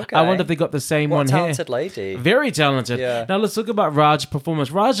 So Okay. I wonder if they got the same what one a here. talented lady. Very talented. Yeah. Now let's talk about Raj's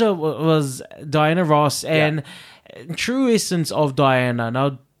performance. Raja was Diana Ross, and true essence of Diana.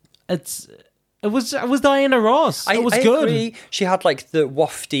 Now it was Diana Ross. It was I good. agree. She had like the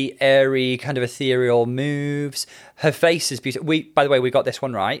wafty, airy, kind of ethereal moves. Her face is beautiful. By the way, we got this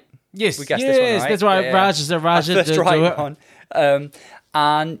one right. Yes, We guessed yes, this one right. that's right. Yeah, yeah. Raja That's the did right do it. one.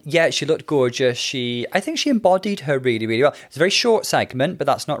 And yeah, she looked gorgeous. I think she embodied her really, really well. It's a very short segment, but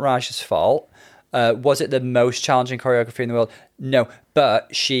that's not Raja's fault. Was it the most challenging choreography in the world? No,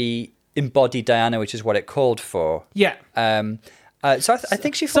 but she embodied Diana, which is what it called for. Yeah. So I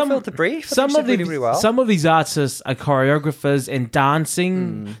think she fulfilled the brief. I think she did really, really well. Some of these artists are choreographers and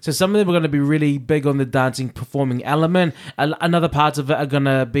dancing, so some of them are going to be really big on the dancing, performing element. Another parts of it are going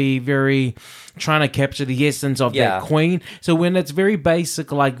to be very trying to capture the essence of that queen. So when it's very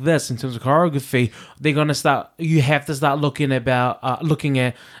basic like this in terms of choreography, they're going to start. You have to start looking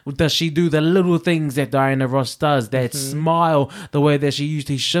at does she do the little things that Diana Ross does? That smile, the way that she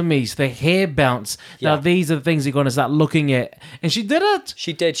usually shimmies, the hair bounce. Now these are the things you're going to start looking at. And she did it.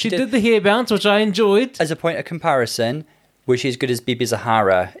 She did. She did the hair bounce, which I enjoyed. As a point of comparison, was she as good as Bibi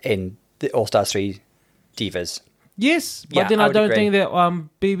Zahara in the All Stars 3 Divas? Yes, but Yeah, then I I would don't agree. think that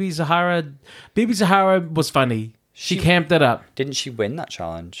Bibi Zahara was funny. She camped it up. Didn't she win that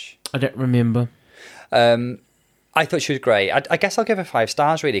challenge? I don't remember. I thought she was great. I guess I'll give her 5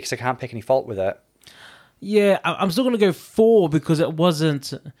 stars, really, because I can't pick any fault with it. Yeah, I'm still going to go 4 because it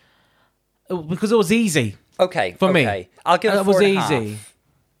wasn't... Because it was easy. Okay, For me. I'll give it It 4 was and a half. easy.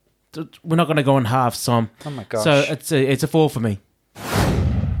 We're not going to go in half, Sam. Oh my gosh. So it's a 4 for me.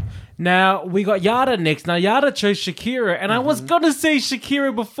 Now, we got Yara next. Now, Yara chose Shakira, and I was going to say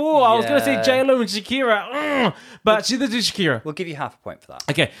Shakira before. I was going to say Yeah. J-Lo and Shakira, but she did do Shakira. We'll give you half a point for that.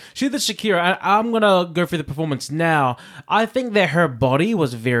 Okay, she did Shakira. I'm going to go for the performance now. I think that her body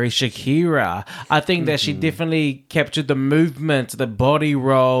was very Shakira. I think that she definitely captured the movement, the body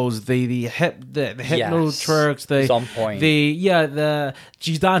rolls, the hip little Yes. twerks. It's on point.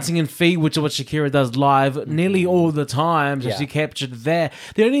 She's dancing in feet, which is what Shakira does live nearly all the time. So Yeah. she captured that.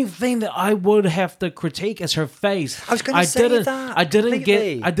 The only thing that I would have to critique is her face. I was gonna say that I didn't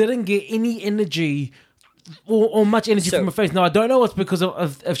completely. get any energy or much energy So- from her face. Now I don't know it's because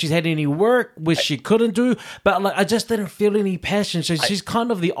of if she's had any work which she couldn't do, but like I just didn't feel any passion. So she's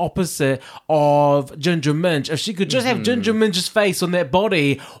kind of the opposite of Ginger Minj. If she could just have Ginger Minj's face on that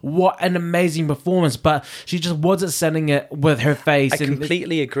body, what an amazing performance! But she just wasn't selling it with her face. I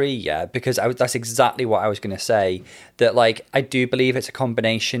completely agree, yeah, because that's exactly what I was going to say. That, like, I do believe it's a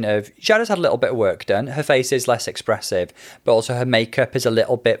combination of Jada's had a little bit of work done. Her face is less expressive, but also her makeup is a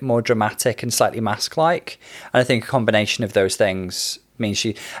little bit more dramatic and slightly mask-like. And I think a combination of those things means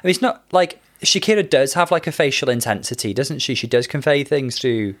it's not like Shakira does have like a facial intensity, doesn't she? She does convey things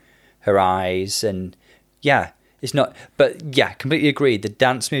through her eyes, and yeah. It's not, but yeah, completely agree. The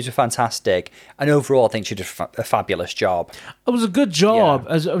dance moves are fantastic, and overall, I think she did a fabulous job. It was a good job.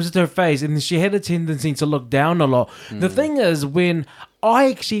 It was just her face, and she had a tendency to look down a lot. The thing is, when I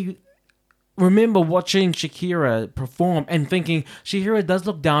actually remember watching Shakira perform and thinking Shakira does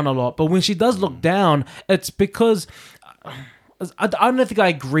look down a lot, but when she does look down, it's because I don't think I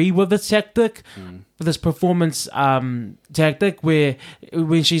agree with this tactic, this performance tactic, where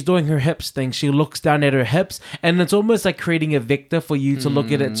when she's doing her hips thing, she looks down at her hips, and it's almost like creating a vector for you to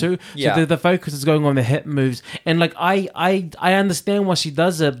look at it too. Yeah. So the focus is going on the hip moves, and like I understand why she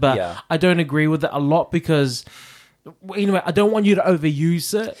does it, but I don't agree with it a lot because. Anyway, I don't want you to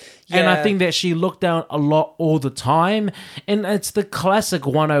overuse it. And I Yeah. think that she looked down a lot all the time. And it's the classic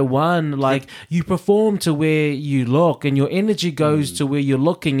 101. Like, you perform to where you look, and your energy goes to where you're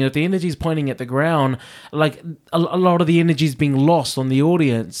looking. And if the energy is pointing at the ground, like, a lot of the energy is being lost on the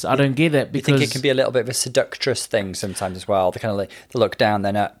audience. I don't get it I because... think it can be a little bit of a seductress thing sometimes as well. The kind of like the look down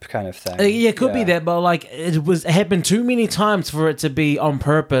then up kind of thing. Yeah, it could be that, but like it happened too many times for it to be on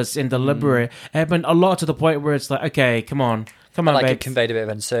purpose and deliberate. It happened a lot to the point where it's like, okay, come on, Like babe. it conveyed a bit of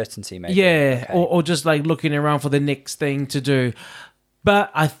uncertainty, maybe. Yeah, Okay. or just like looking around for the next thing to do.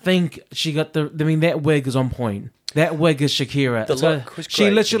 But I think she got that wig is on point. That wig is Shakira. The look was She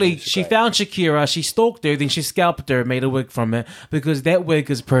great. literally, She was she great. found Shakira, she stalked her, then she scalped her, made a wig from it, because that wig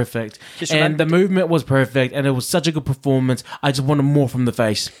is perfect. Just And remember- the movement was perfect, and it was such a good performance. I just wanted more from the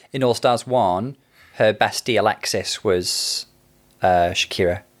face. In All Stars 1, her bestie Alexis was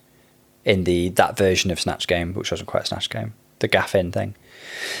Shakira in that version of Snatch Game, which wasn't quite a Snatch Game. The gaff-in thing.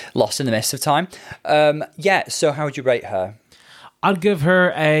 Lost in the midst of time. So how would you rate her? I'd give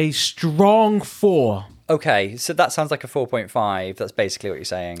her a strong 4. Okay, so that sounds like a 4.5. That's basically what you're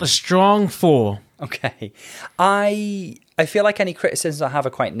saying. A strong 4. Okay. I feel like any criticisms I have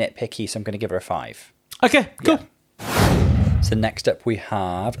are quite nitpicky, so I'm going to give her a 5. Okay, cool. So next up we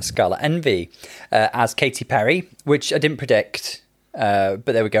have Scarlet Envy as Katy Perry, which I didn't predict, but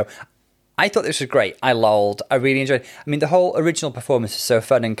there we go. I thought this was great. I lolled. I really enjoyed it. I mean, the whole original performance is so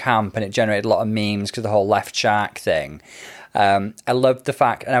fun and camp, and it generated a lot of memes because of the whole left shark thing. I loved the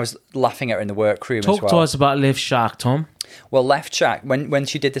fact, and I was laughing at her in the workroom as well. Talk to us about Left Shark, Tom. Well, Left Shark, when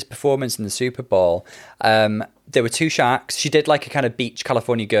she did this performance in the Super Bowl, there were two sharks. She did like a kind of beach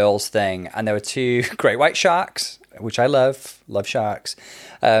California girls thing, and there were two great white sharks, which I love sharks.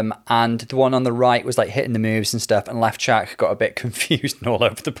 And the one on the right was like hitting the moves and stuff, and Left Shark got a bit confused and all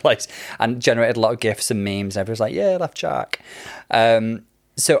over the place and generated a lot of GIFs and memes. And everyone was like, yeah, Left Shark.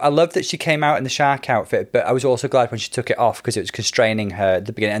 So I love that she came out in the shark outfit, but I was also glad when she took it off because it was constraining her at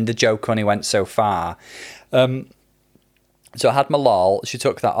the beginning, and the joke only went so far. So I had my lol, she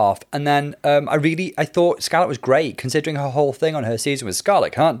took that off, and then I thought Scarlett was great, considering her whole thing on her season was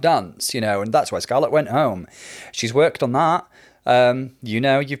Scarlett can't dance, and that's why Scarlett went home. She's worked on that.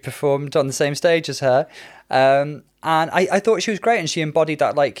 You've performed on the same stage as her. And I thought she was great, and she embodied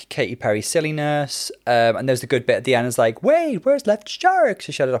that like Katy Perry silliness. And there's the good bit at the end, it's like, wait, where's Left Shark?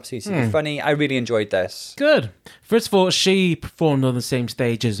 So she had an opportunity to be funny. I really enjoyed this. Good. First of all, she performed on the same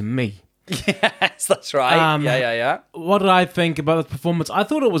stage as me. Yes, that's right. Yeah. What did I think about the performance? I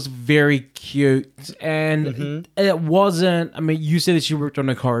thought it was very cute, and it wasn't. I mean, you said that you worked on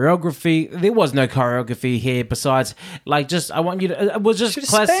a choreography. There was no choreography here besides, like, just I want you to. It was just Should have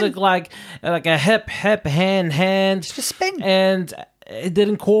classic, spin. like a hip, hand, Just spin. and it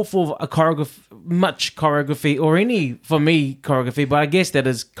didn't call for much choreography or any, for me, choreography, but I guess that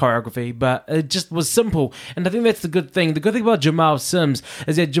is choreography, but it just was simple. And I think that's the good thing. The good thing about Jamal Sims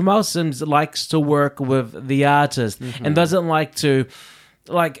is that Jamal Sims likes to work with the artist and doesn't like to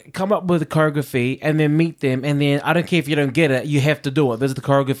come up with a choreography and then meet them, and then I don't care if you don't get it, you have to do it. There's the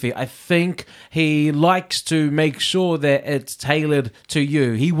choreography. I think he likes to make sure that it's tailored to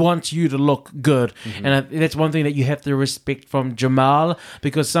you. He wants you to look good, and that's one thing that you have to respect from Jamal,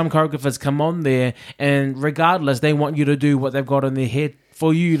 because some choreographers come on there and regardless, they want you to do what they've got in their head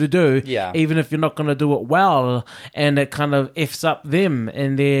for you to do, Yeah. even if you're not going to do it well, and it kind of f's up them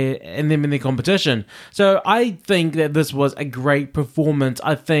in their competition. So I think that this was a great performance.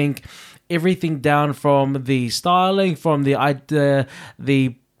 I think everything down from the styling, from the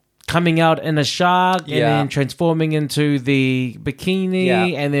coming out in a shark and then transforming into the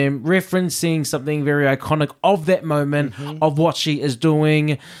bikini and then referencing something very iconic of that moment of what she is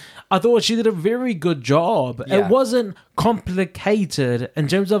doing. I thought she did a very good job. Yeah. It wasn't complicated in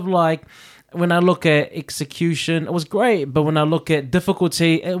terms of like, when I look at execution, it was great. But when I look at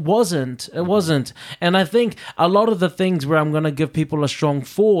difficulty, it wasn't. It wasn't. And I think a lot of the things where I'm going to give people a strong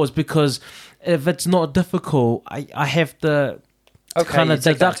 4 is because if it's not difficult, I have to kind of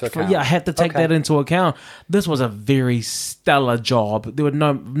deduct. I have to take that into account. This was a very stellar job. There were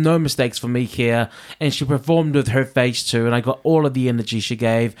no mistakes for me here, and she performed with her face too. And I got all of the energy she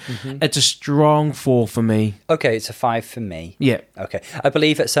gave. It's a strong 4 for me. Okay, it's a 5 for me. Yeah. Okay, I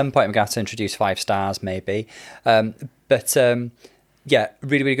believe at some point I'm going to have to introduce 5 stars, maybe. But yeah,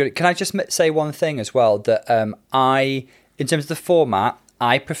 really, really good. Can I just say one thing as well? That in terms of the format,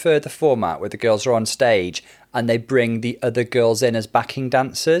 I prefer the format where the girls are on stage and they bring the other girls in as backing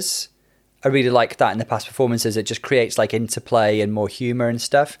dancers. I really like that in the past performances. It just creates like interplay and more humour and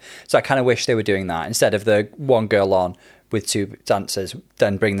stuff. So I kind of wish they were doing that instead of the one girl on with 2 dancers,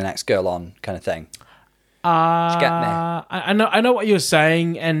 then bring the next girl on kind of thing. Did you get me? I know what you're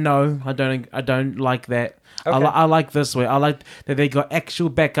saying, and no, I don't like that. Okay. I like this way. I like that they got actual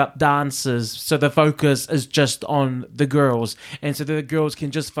backup dancers, so the focus is just on the girls, and so the girls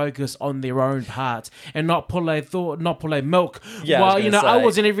can just focus on their own part and not pull a milk. Yeah, well, I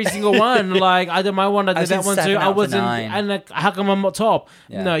was in every single one. Like I did my one, I did that one too. I was in, and how come I'm not top?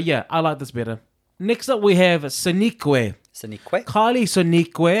 Yeah. No, I like this better. Next up, we have Kylie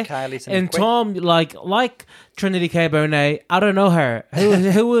Sonique. And Tom, like Trinity K. Bonet, I don't know her.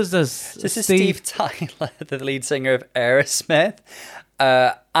 Who was this? This is Steve Tyler, the lead singer of Aerosmith.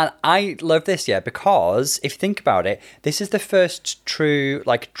 And I love this, because if you think about it, this is the first true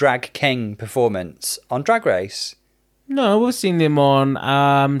drag king performance on Drag Race. No, we've seen them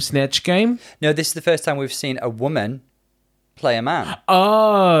on Snatch Game. No, this is the first time we've seen a woman play a man.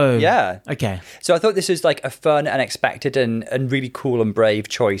 Oh. Yeah. Okay. So I thought this was a fun, unexpected and really cool and brave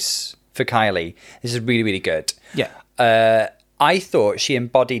choice for Kylie. This is really, really good. Yeah. I thought she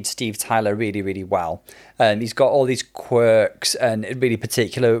embodied Steve Tyler really, really well. He's got all these quirks and a really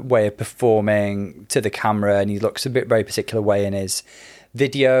particular way of performing to the camera, and he looks a very particular way in his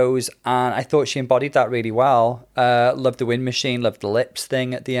videos, and I thought she embodied that really well. Loved the wind machine, loved the lips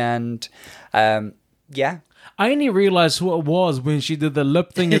thing at the end. Yeah. I only realized who it was when she did the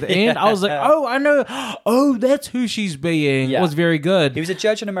lip thing at the end. I was like, oh, I know. Oh, that's who she's being. Yeah. It was very good. He was a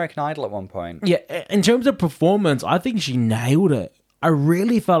judge on American Idol at one point. Yeah, in terms of performance, I think she nailed it. I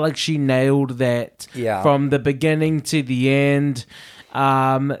really felt like she nailed that from the beginning to the end.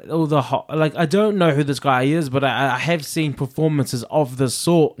 I don't know who this guy is, but I have seen performances of this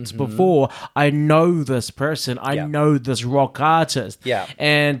sort before. I know this person. I know this rock artist. Yeah.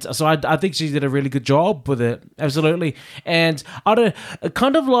 And so I think she did a really good job with it. Absolutely. And let's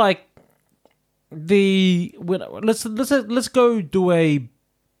go do a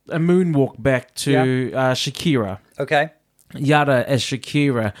moonwalk back to Shakira. Okay. Yara as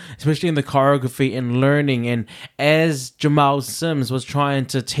Shakira, especially in the choreography and learning, and as Jamal Sims was trying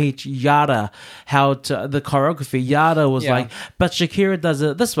to teach Yara how to the choreography, Yara was like, but Shakira does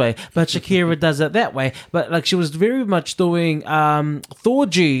it this way, but Shakira does it that way, but she was very much doing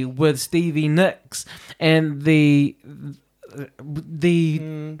Thorgy with Stevie Nicks, and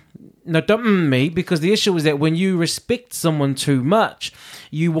no, don't me, because the issue is that when you respect someone too much,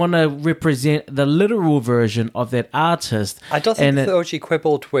 you want to represent the literal version of that artist. I don't think Thorgy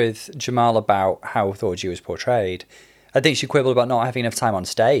quibbled with Jamal about how Thorgy was portrayed. I think she quibbled about not having enough time on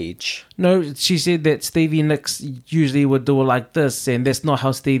stage. No, she said that Stevie Nicks usually would do it like this, and that's not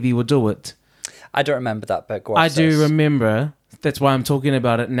how Stevie would do it. I don't remember that, but I do remember. That's why I'm talking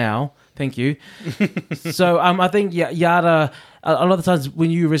about it now. Thank you. So I think Yara, a lot of times when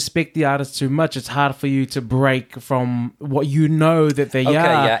you respect the artist too much, it's hard for you to break from what you know that they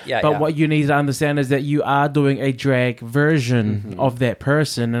are. But what you need to understand is that you are doing a drag version of that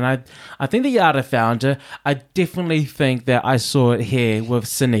person. And I think that Yara found it. I definitely think that I saw it here with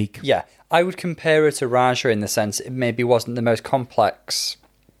Sonique. Yeah, I would compare her to Raja in the sense it maybe wasn't the most complex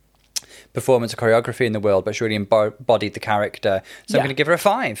performance or choreography in the world, but she really embodied the character. So I'm going to give her a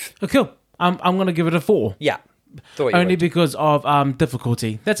 5. Oh, cool. I'm going to give it a 4. Yeah. Only because of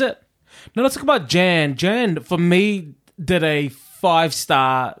difficulty. That's it. Now let's talk about Jan. Jan, for me, did a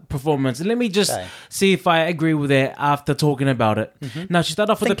 5-star performance. And let me just see if I agree with it after talking about it. Now, she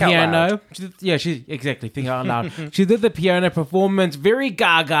started off with Think the out piano. She exactly, think out loud. She did the piano performance, very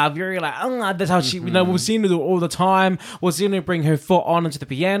gaga, very like, that's how she, we've seen her do it all the time. We've seen her bring her foot on into the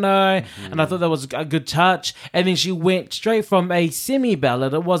piano, and I thought that was a good touch. And then she went straight from a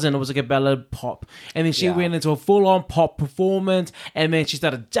semi-ballad, it was like a ballad pop. And then she went into a full-on pop performance, and then she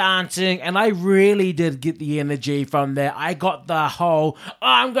started dancing, and I really did get the energy from there. I got the whole,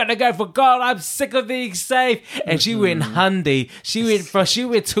 I'm gonna go for gold, I'm sick of being safe. And she went hundy. She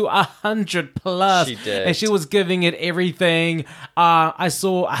went to 100 plus. She did. And she was giving it everything. I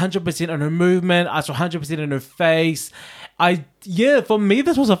saw 100% on her movement. I saw 100% in her face. For me,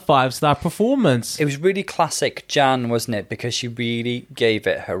 this was a 5-star performance. It was really classic Jan, wasn't it? Because she really gave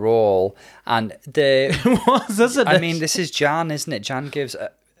it her all. And It was, isn't it? I mean, this is Jan, isn't it? Jan gives...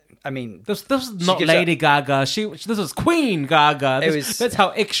 This was not Lady Gaga. This was Queen Gaga. That's how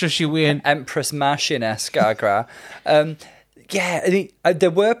extra she went. Empress Machin-esque Gaga. Yeah, I mean,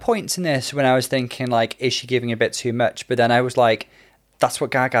 there were points in this when I was thinking, like, is she giving a bit too much? But then I was like, that's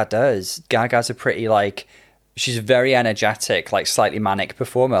what Gaga does. Gaga's a pretty, like... She's a very energetic, like slightly manic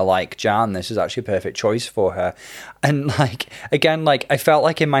performer like Jan. This is actually a perfect choice for her. And like, again, like I felt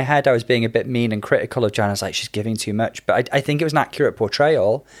like in my head I was being a bit mean and critical of Jan. I was like, she's giving too much. But I think it was an accurate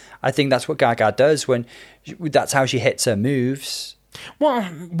portrayal. I think that's what Gaga does that's how she hits her moves. Well,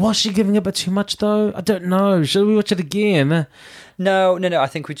 was she giving a bit too much though? I don't know. Should we watch it again? No. I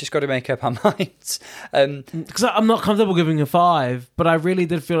think we just got to make up our minds. Because I'm not comfortable giving a 5, but I really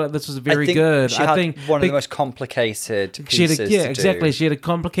did feel like this was very good. I think one of the most complicated pieces exactly. She had a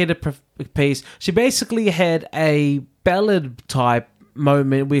complicated piece. She basically had a ballad type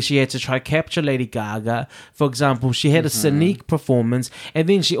moment where she had to try capture Lady Gaga. For example, she had a scenic performance, and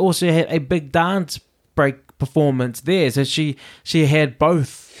then she also had a big dance break performance there. So she had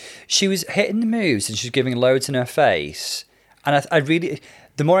both. She was hitting the moves and she was giving loads in her face. And I really,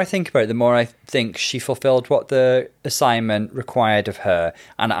 the more I think about it, the more I think she fulfilled what the assignment required of her.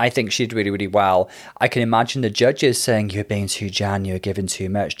 And I think she did really, really well. I can imagine the judges saying, you're being too Jan, you're giving too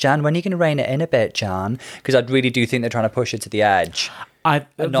much. Jan, when are you going to rein it in a bit, Jan? Because I really do think they're trying to push her to the edge. This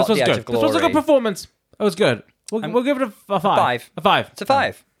was good. This was a good performance. It was good. We'll give it a 5. A 5. It's a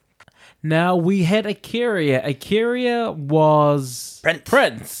 5. Now, we had Akira. Akira was...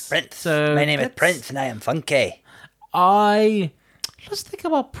 Prince. So my name is Prince and I am funky. Let's think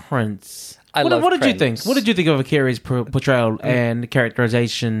about Prince. What did you think? What did you think of Akira's portrayal and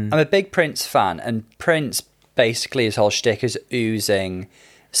characterization? I'm a big Prince fan, and Prince, basically, his whole shtick is oozing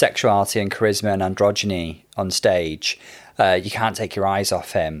sexuality and charisma and androgyny on stage. You can't take your eyes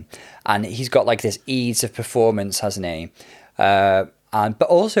off him. And he's got like this ease of performance, hasn't he? But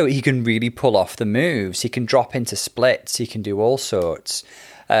also he can really pull off the moves. He can drop into splits. He can do all sorts.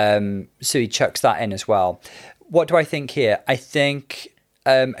 So he chucks that in as well. What do I think here? I think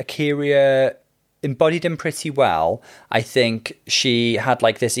Akira embodied him pretty well. I think she had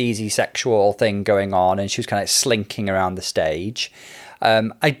like this easy sexual thing going on and she was kind of slinking around the stage.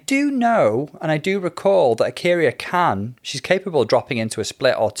 I do know and I do recall that Akira she's capable of dropping into a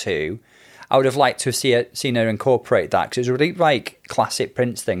split or two. I would have liked to have seen her incorporate that because it was a really like classic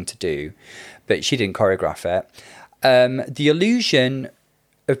Prince thing to do, but she didn't choreograph it. The illusion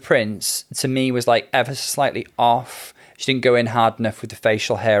of Prince to me was like ever so slightly off. She didn't go in hard enough with the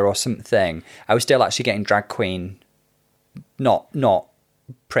facial hair or something. I was still actually getting drag queen, not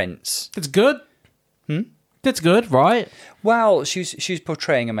Prince. That's good. That's good, right? Well, she's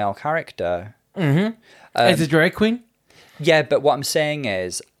portraying a male character. Mm-hmm. As a drag queen. Yeah, but what I'm saying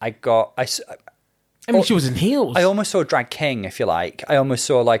is, I mean, she was in heels. I almost saw drag king, if you like. I almost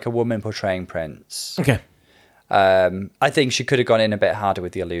saw like a woman portraying Prince. Okay. I think she could have gone in a bit harder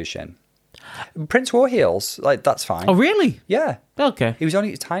with the illusion. Prince wore heels, like that's fine. Oh, really? Yeah. Okay. He was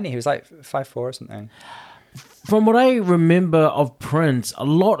only tiny. He was like 5'4" or something. From what I remember of Prince, a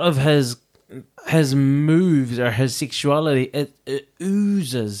lot of his moves or his sexuality it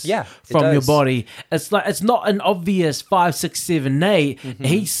oozes from your body. It's like it's not an obvious 5, 6, 7, 8.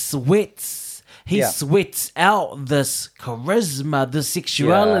 He sweats. He sweats out this charisma, this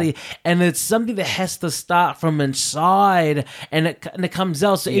sexuality, and it's something that has to start from inside, and it comes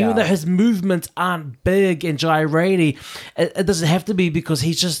out. So even though his movements aren't big and gyrating, it doesn't have to be because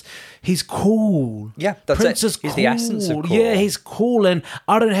he's cool. Yeah, that's Prince it. Is he's cool. the essence of cool. Yeah, he's cool, and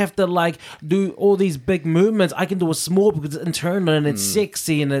I don't have to like do all these big movements. I can do a small because it's internal and it's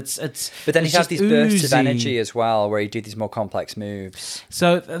sexy and it's. But then it's he has these bursts of oozy. energy as well, where he do these more complex moves.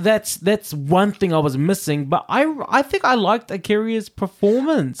 So that's one something I was missing, but I think I liked Akira's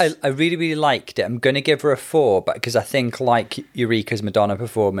performance. I really, really liked it. I'm going to give her a 4, but because I think, like Eureka's Madonna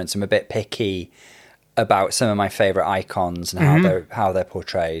performance, I'm a bit picky about some of my favourite icons and how they're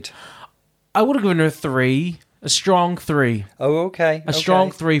portrayed. I would have given her a 3, a strong 3. Oh, okay. A strong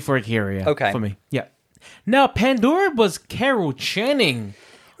 3 for Akira. Okay. For me, yeah. Now, Pandora was Carol Channing.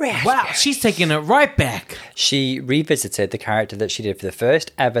 Wow, she's taking it right back. She revisited the character that she did for the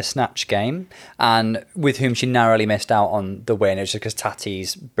first ever Snatch game, and with whom she narrowly missed out on the win, just because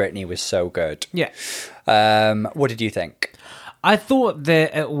Tati's Britney was so good. Yeah. What did you think? I thought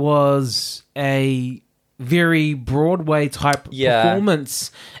that it was a very Broadway type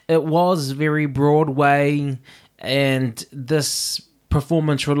performance. It was very Broadway, and this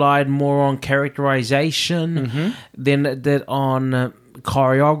performance relied more on characterization than it did on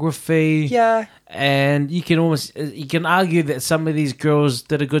choreography. Yeah. And you can argue that some of these girls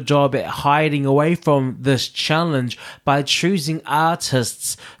did a good job at hiding away from this challenge by choosing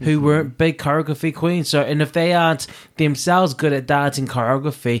artists who weren't big choreography queens. And if they aren't themselves good at dancing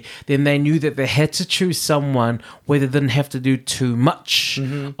choreography, then they knew that they had to choose someone where they didn't have to do too much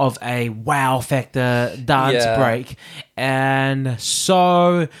of a wow factor dance break. And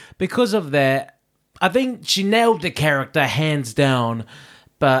so because of that, I think she nailed the character hands down,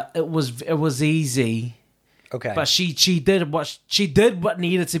 but it was easy. Okay. But she did what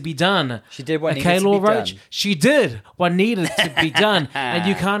needed to be done. She did what needed to be done. She did what needed to be done, and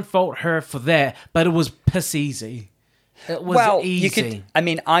you can't fault her for that. But it was piss easy. It was easy.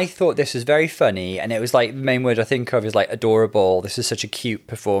 I thought this was very funny, and it was like the main word I think of is like adorable. This is such a cute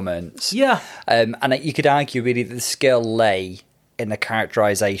performance. Yeah. And you could argue really that the skill lay in the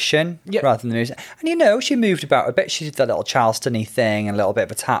characterization rather than the music. And she moved about a bit. She did that little Charleston-y thing and a little bit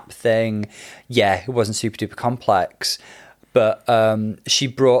of a tap thing. Yeah, it wasn't super duper complex, but she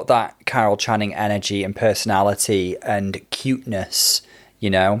brought that Carol Channing energy and personality and cuteness.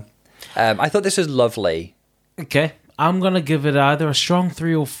 I thought this was lovely. Okay, I'm gonna give it either a strong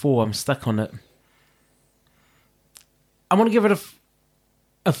 3 or 4. I'm stuck on it. I'm gonna give it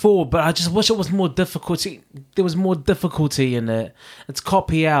a 4, but I just wish it was more difficulty. There was more difficulty in it. It's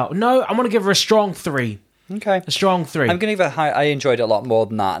copy out. No, I'm gonna give her a strong 3. Okay, a strong 3. I'm gonna give it a high. I enjoyed it a lot more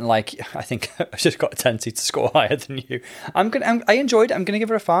than that, and I think I just got a tendency to score higher than you. I enjoyed it. I'm gonna give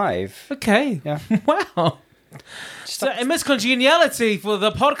her a 5. Okay. Yeah. Wow. So, a miscongeniality for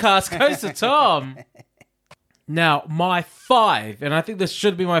the podcast goes to Tom. Now, my 5, and I think this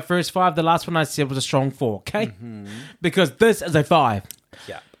should be my first 5. The last one I said was a strong 4, okay? Because this is a 5.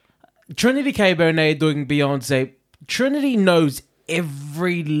 Yeah. Trinity K. Bonet doing Beyonce. Trinity knows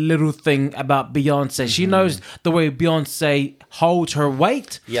every little thing about Beyonce. She knows the way Beyonce holds her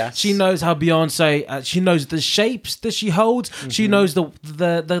weight. Yes. She knows how Beyonce, she knows the shapes that she holds. She knows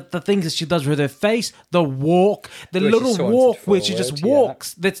the things that she does with her face, the walk, the little walk where she just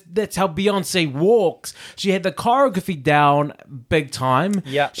walks. That's how Beyonce walks. She had the choreography down big time.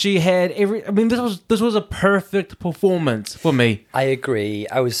 Yeah. She had this was a perfect performance for me. I agree.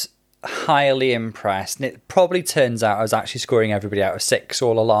 I was highly impressed, and it probably turns out I was actually scoring everybody out of 6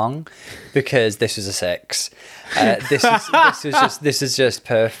 all along, because this was a 6. This is just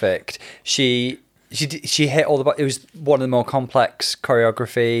perfect. She hit all the. It was one of the more complex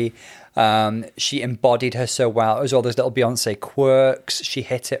choreography. She embodied her so well. It was all those little Beyonce quirks. She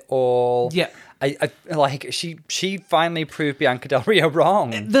hit it all. Yeah, I like. She finally proved Bianca Del Rio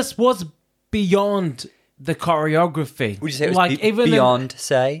wrong. This was beyond the choreography. Would you say it was beyond,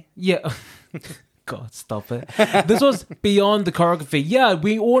 say? Yeah. God, stop it. This was beyond the choreography. Yeah,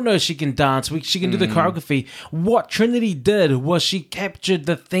 we all know she can dance. She can do the choreography. What Trinity did was she captured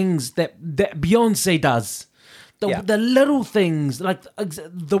the things that Beyonce does. The little things, like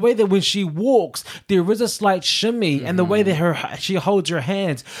the way that when she walks, there is a slight shimmy, and the way that she holds her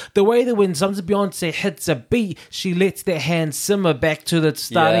hands, the way that when sometimes Beyonce hits a beat, she lets that hand simmer back to the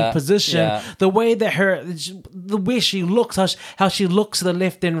starting position. The way that the way she looks, how she looks to the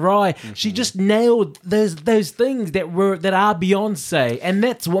left and right, she just nailed those things that are Beyonce, and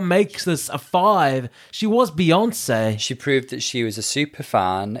that's what makes this a 5. She was Beyonce. She proved that she was a super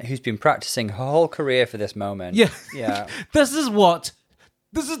fan who's been practicing her whole career for this moment. Yeah. This is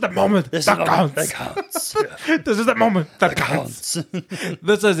the moment that counts. This is the moment that counts.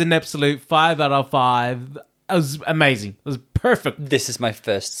 This is an absolute 5 out of 5. It was amazing. It was perfect. This is my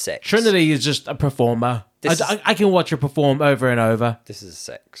first 6. Trinity is just a performer. I can watch her perform over and over. This is a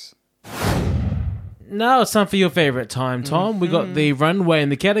 6. Now it's time for your favorite time, Tom. We got the runway, and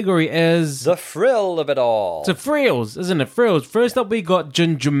the category is The thrill of it all. it's frills, isn't it? Frills. First up, we got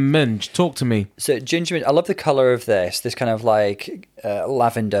Ginger Minge. Talk to me. So ginger mint, I love the color of this kind of like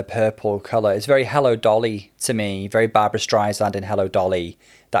lavender purple color. It's very Hello Dolly to me, very Barbara Streisand in Hello Dolly,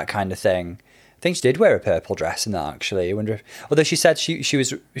 that kind of thing. I think she did wear a purple dress in that, actually. I wonder if, although she said she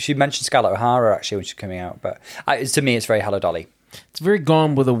mentioned Scarlett O'Hara actually when she was coming out, but to me it's very Hello Dolly. It's very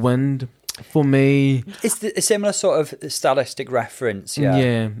Gone with the Wind for me. It's a similar sort of stylistic reference, yeah.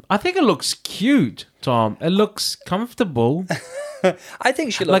 Yeah. I think it looks cute, Tom. It looks comfortable. I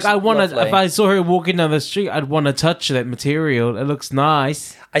think she looks Like I want to, lovely. if I saw her walking down the street, I'd want to touch that material. It looks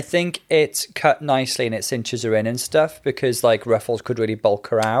nice. I think it's cut nicely and it cinches her in and stuff because like ruffles could really bulk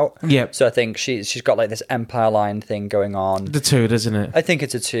her out. Yep. So I think she's got like this Empire line thing going on. The toot, isn't it? I think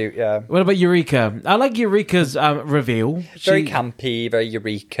it's a two, yeah. What about Eureka? I like Eureka's reveal. Very campy, very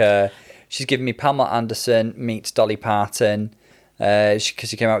Eureka. She's giving me Pamela Anderson meets Dolly Parton because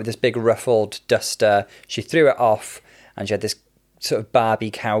she came out with this big ruffled duster. She threw it off and she had this sort of Barbie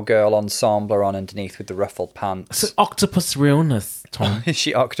cowgirl ensemble on underneath with the ruffled pants. It's octopus realness, Tom. Is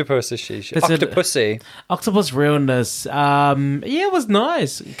she octopus? Is she? That's it. Octopussy. Octopus realness. Yeah, it was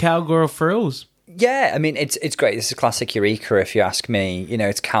nice. Cowgirl frills. Yeah, I mean, it's great. This is classic Eureka, if you ask me. You know,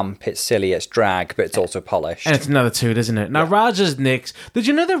 it's camp, it's silly, it's drag, but it's also polished. And it's another toot, isn't it? Now, Raja's next. Did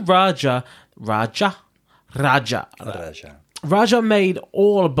you know that Raja made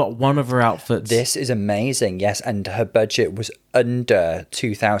all but one of her outfits? This is amazing, yes, and her budget was under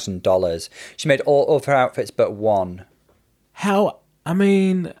 $2,000. She made all of her outfits but one. How? I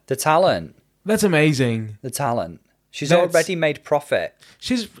mean, The talent. that's amazing. The talent. She's That's- already made profit.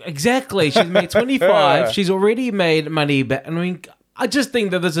 She's made 25. She's already made money back. I mean, I just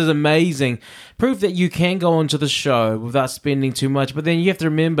think that this is amazing. Proof that you can go onto the show without spending too much. But then you have to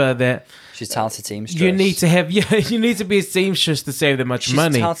remember that She's a talented seamstress. you need to have you need to be a seamstress to save that much She's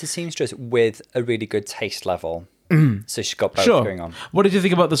money. a talented seamstress with a really good taste level. So she's got both Sure. going on. What did you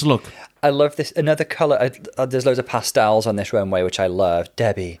think about this look? I love this. Another colour. There's loads of pastels on this runway, which I love.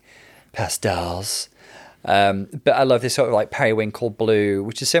 Debbie, pastels. But I love this sort of like periwinkle blue,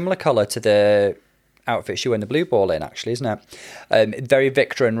 which is similar colour to the outfit she won the blue ball in, actually, isn't it? Very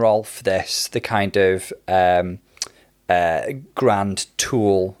Victor and Rolf, this. The kind of grand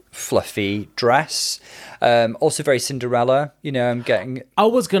tulle fluffy dress. Also very Cinderella. You know, I'm getting... I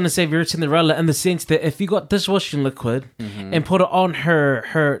was going to say very Cinderella in the sense that if you got dishwashing liquid and put it on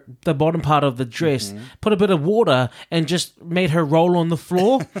the bottom part of the dress, put a bit of water and just made her roll on the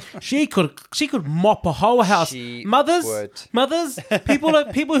floor, she could mop a whole house. She mothers, would.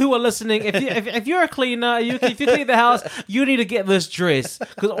 people who are listening, if you're a cleaner, if you clean the house, you need to get this dress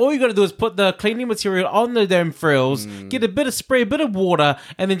because all you got to do is put the cleaning material on the damn frills, get a bit of spray, a bit of water,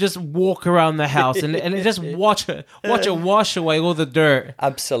 and then just walk around the house and just watch it wash away all the dirt.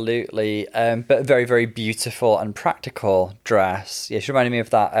 Absolutely. But a very, very beautiful and practical dress. Yeah, she reminded me of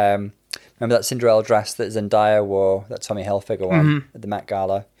that. Remember that Cinderella dress that Zendaya wore, that Tommy Hilfiger one at the Met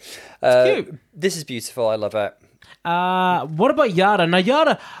Gala? Cute. This is beautiful. I love it. What about Yara? Now,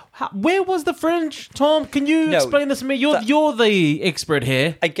 Yara, where was the fringe? Tom, can you explain this to me? You're the expert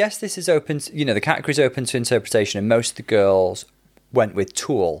here. I guess this is open to, the category's open to interpretation, and most of the girls went with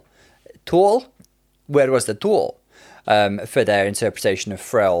tulle. Tulle? Where was the tulle? For their interpretation of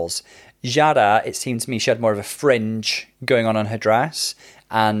frills. Jada, it seemed to me she had more of a fringe going on her dress,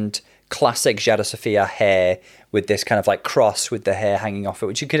 and classic Jada Sophia hair with this kind of like cross with the hair hanging off it,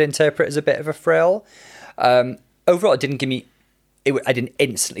 which you could interpret as a bit of a frill. Overall, it didn't give me... I didn't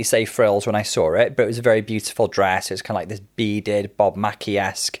instantly say frills when I saw it, but it was a very beautiful dress. It was kind of like this beaded Bob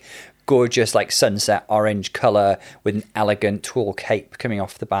Mackie-esque, gorgeous like sunset orange colour with an elegant tulle cape coming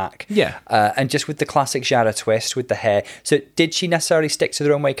off the back. Yeah. And just with the classic Jada twist with the hair. So did she necessarily stick to the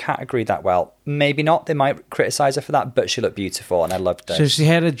runway category that well? Maybe not. They might criticise her for that, but she looked beautiful and I loved it. So she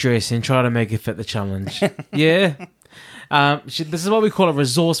had a dress and tried to make it fit the challenge. Yeah. This is what we call a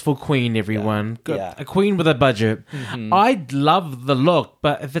resourceful queen, everyone. Yeah. A queen with a budget. I love the look,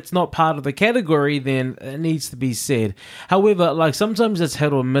 but if it's not part of the category, then it needs to be said. However, like sometimes it's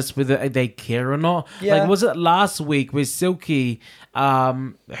hit or miss whether they care or not. Yeah. Like, was it last week where Silky,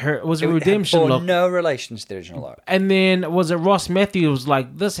 it was a redemption bore look? no relation to the original look. And then was it Ross Matthews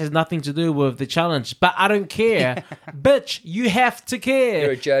like, this has nothing to do with the challenge, but I don't care. Bitch, you have to care.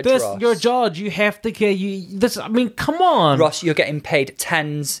 You're a judge, Ross. You're a judge. You have to care. I mean, come on. Ross, you're getting paid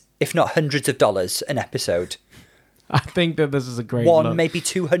tens, if not hundreds of dollars an episode. I think that this is a great One, look. maybe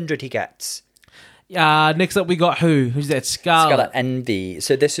 200 he gets. Next up, we got who? Who's that? Scarlett. Scarlet Envy.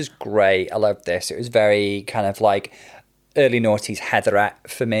 So this is great. I love this. It was very kind of like early noughties Heatherette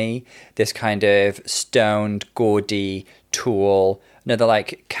for me. This kind of stoned, gaudy Tool, another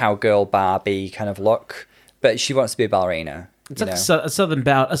like cowgirl Barbie kind of look. But she wants to be a ballerina. It's like a Southern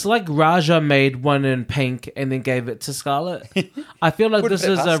Belle. It's like Raja made one in pink and then gave it to Scarlett. I feel like this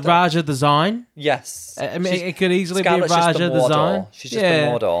is a Raja design. Yes. I mean, it could easily Scarlett's be a just the Raja model. design. She's just the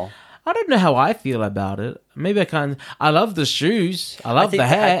model. I don't know how I feel about it. Maybe I can't. I love the shoes. I love the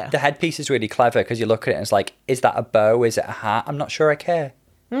hair. The headpiece is really clever because you look at it and it's like, is that a bow? Is it a hat? I'm not sure I care.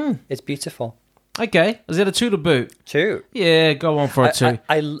 It's beautiful. Okay. Is it a 2 to boot? 2. Yeah, go on for a 2.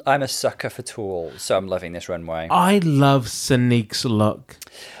 I'm a sucker for Tool, so I'm loving this runway. I love Sonique's look.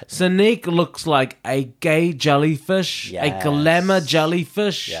 Sonique looks like a gay jellyfish, a glamour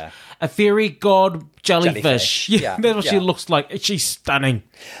jellyfish, a fairy god jellyfish. Yeah, that's what she looks like. She's stunning.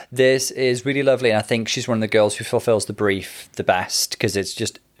 This is really lovely, and I think she's one of the girls who fulfills the brief the best because it's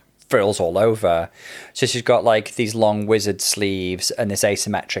just frills all over. So she's got like these long wizard sleeves and this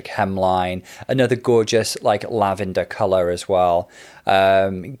asymmetric hemline, another gorgeous like lavender color as well.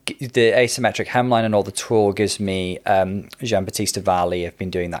 The asymmetric hemline and all the Tool gives me Jean-Baptiste Valli. Have been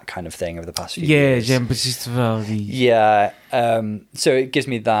doing that kind of thing over the past few years. Yeah, Jean-Baptiste Valli. Yeah, so it gives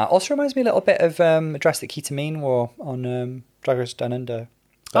me that. Also reminds me a little bit of a dress that Keita Mean wore on Drag Race Down Under.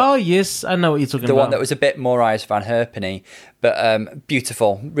 Oh, yes, I know what you're talking about. The one that was a bit more Iris Van Herpenny, but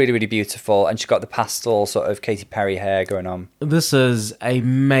beautiful, really, really beautiful. And she's got the pastel sort of Katy Perry hair going on. This is a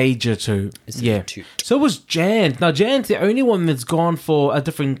major toot. Yeah. So was Jan. Now, Jan's the only one that's gone for a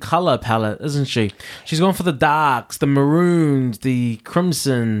different colour palette, isn't she? She's gone for the darks, the maroons, the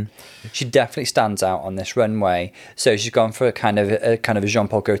crimson. She definitely stands out on this runway. So she's gone for a kind of a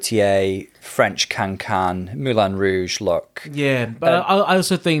Jean-Paul Gaultier, French Cancan, Moulin Rouge look. Yeah, but I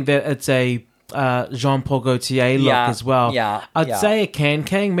also think that it's a Jean-Paul Gaultier look as well. Yeah, I'd say a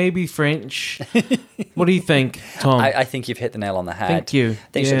Cancan, maybe French. What do you think, Tom? I think you've hit the nail on the head. Thank you.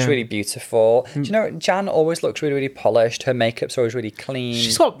 I think she looks really beautiful. Do you know, Jan always looks really, really polished. Her makeup's always really clean.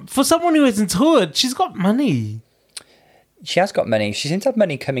 She's got, for someone who isn't hood, she's got money. She has got money. She seems to have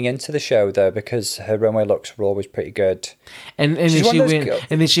money coming into the show though, because her runway looks were always pretty good. And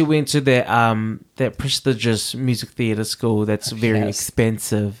then she went to that prestigious music theatre school that's very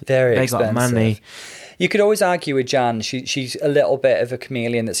expensive. Very they expensive. Got money. You could always argue with Jan. She's a little bit of a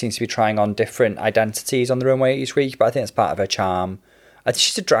chameleon that seems to be trying on different identities on the runway each week, but I think it's part of her charm. I think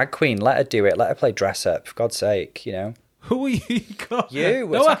she's a drag queen. Let her do it. Let her play dress up, for God's sake, you know. Who are you? You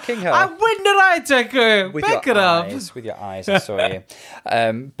were attacking her. When did I attack her? Back it up. With your eyes, I saw you.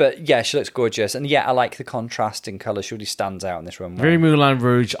 But yeah, she looks gorgeous. And yeah, I like the contrast in colour. She really stands out in this runway. Very Moulin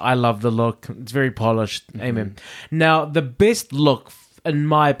Rouge. I love the look. It's very polished. Amen. Now, the best look, in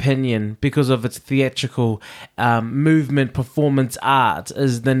my opinion, because of its theatrical movement, performance art,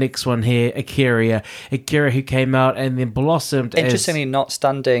 is the next one here, Akira. Akira, who came out and then blossomed. Interestingly, not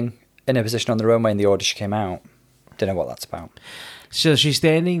standing in a position on the runway in the order she came out. Don't know what that's about. So she's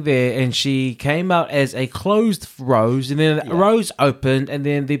standing there and she came out as a closed rose and then a rose opened and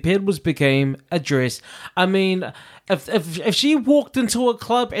then the petals became a dress. I mean, if she walked into a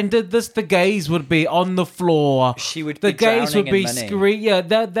club and did this, the gays would be on the floor. She would the be gays would be screaming. Yeah,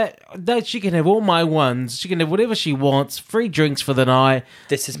 that she can have all my ones. She can have whatever she wants. Free drinks for the night.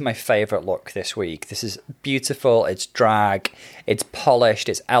 This is my favourite look this week. This is beautiful. It's drag. It's polished.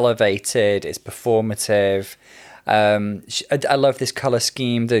 It's elevated. It's performative. I love this color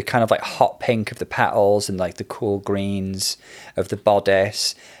scheme, the kind of like hot pink of the petals and like the cool greens of the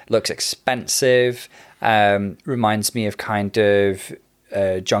bodice. Looks expensive. Reminds me of kind of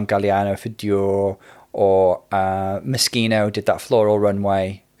John Galliano for Dior, or Moschino did that floral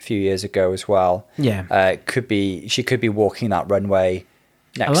runway a few years ago as well. Yeah, she could be walking that runway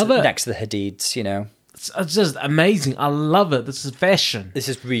next to the Hadids, you know. It's just amazing. I love it. This is fashion. This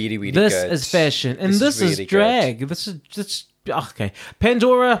is really, really good. This is fashion. And this is really drag. Good. This is okay.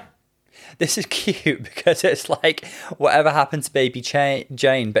 Pandora. This is cute because it's like whatever happened to Baby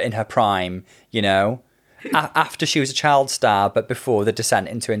Jane, but in her prime, you know? After she was a child star, but before the descent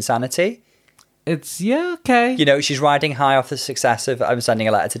into insanity. It's, okay. You know, she's riding high off the success of I'm Sending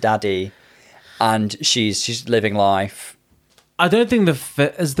a Letter to Daddy, and she's living life. I don't think the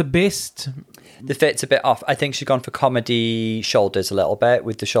fit is the best. The fit's a bit off. I think she's gone for comedy shoulders a little bit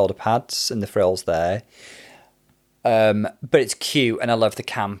with the shoulder pads and the frills there. But it's cute, and I love the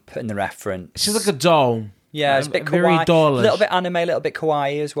camp and the reference. She's like a doll. Yeah, it's a bit kawaii. Very dollish. A little bit anime, a little bit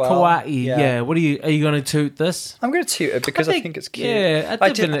kawaii as well. Kawaii, yeah. What are you going to toot this? I'm going to toot it because I think it's cute. Yeah,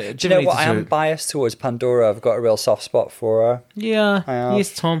 do you know what? I am biased towards Pandora. I've got a real soft spot for her. Yeah.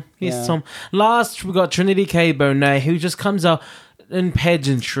 Yes, Tom. Tom. Last, we got Trinity K. Bonet, who just comes out in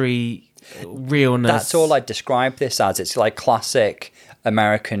pageantry realness. That's all I'd describe this as. It's like classic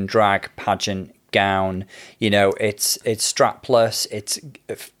American drag pageant gown. You know, it's strapless.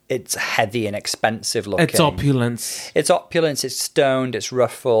 It's heavy and expensive looking. It's opulence. It's opulence. It's stoned. It's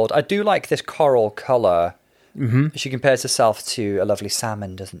ruffled. I do like this coral colour. Mm-hmm. She compares herself to a lovely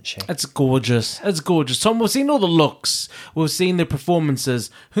salmon, doesn't she? It's gorgeous. It's gorgeous. Tom, we've seen all the looks. We've seen the performances.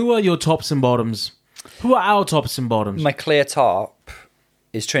 Who are your tops and bottoms? Who are our tops and bottoms? My clear top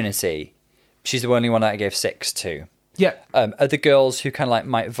is Trinity. She's the only one that I gave 6 to. Yeah. Other girls who kind of like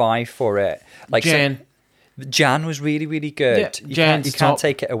might vie for it, like Jan. Jan was really, really good. Yeah, you can't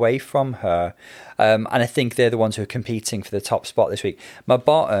take it away from her. And I think they're the ones who are competing for the top spot this week. My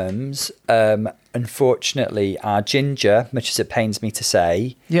bottoms, unfortunately, are Ginger, much as it pains me to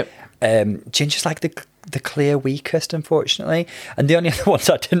say. Yep. Ginger's like the clear weakest, unfortunately. And the only other ones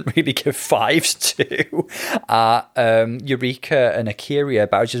I didn't really give 5s to are Eureka and A'keria,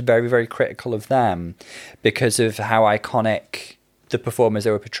 but I was just very, very critical of them because of how iconic the performers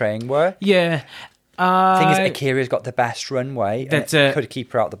they were portraying were. Yeah. The thing is, A'keria's got the best runway. That's it. Could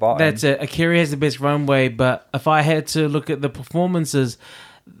keep her out the bottom. That's it. A'keria has the best runway, but if I had to look at the performances,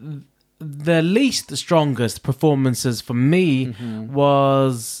 the least strongest performances for me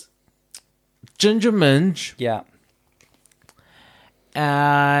was Ginger Minj, Yeah.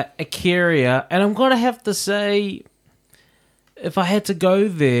 A'keria, and I'm gonna have to say, if I had to go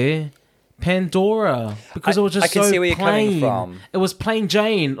there, Pandora, because it was just I can so see where you're coming plain. from. It was plain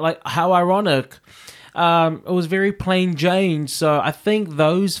Jane. Like, how ironic. It was very plain Jane. So I think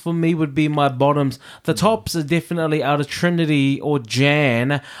those for me would be my bottoms. The tops are definitely out of Trinity or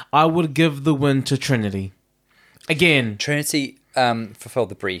Jan. I would give the win to Trinity. Again, Trinity fulfilled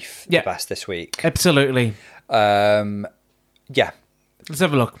the brief the best this week. Absolutely. Yeah. Let's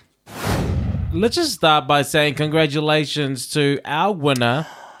have a look. Let's just start by saying congratulations to our winner,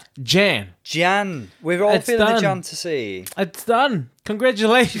 Jan. We're all It's feeling done. the Jan to see. It's done.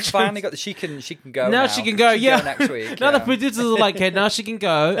 Congratulations. She's finally got she can go Now now. she can go, She yeah. next week. Now yeah. the producers are like, hey, now she can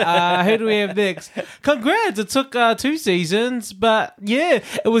go. Who do we have next? Congrats. It took 2 seasons, but yeah,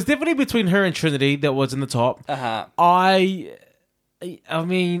 it was definitely between her and Trinity that was in the top. Uh-huh. I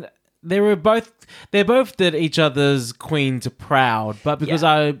mean, they both did each other's queens proud, but because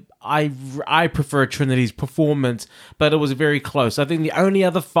I prefer Trinity's performance, but it was very close. I think the only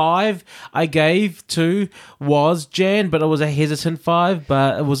other 5 I gave to was Jan, but it was a hesitant 5,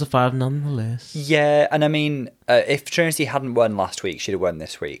 but it was a 5 nonetheless. Yeah, and I mean, if Trinity hadn't won last week, she'd have won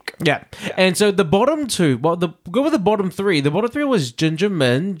this week. Yeah. And so the bottom 2, go with the bottom 3. The bottom 3 was Ginger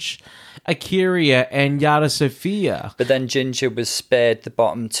Minj, A'keria, and Yara Sofia. But then Ginger was spared the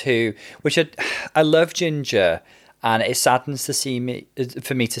bottom 2, which I love Ginger, and it saddens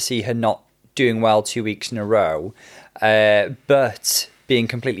for me to see her not doing well 2 weeks in a row. But being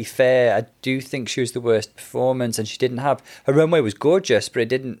completely fair, I do think she was the worst performance, and she didn't have her runway was gorgeous,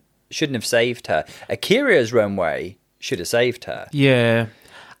 but shouldn't have saved her. A'keria's runway should have saved her. Yeah.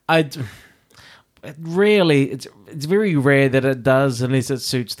 It's very rare that it does unless it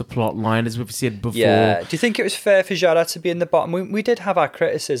suits the plot line, as we've said before. Yeah. Do you think it was fair for Jara to be in the bottom? We did have our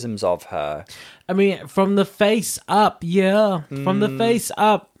criticisms of her. I mean, from the face up, yeah. From the face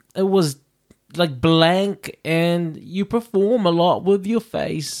up, it was like blank, and you perform a lot with your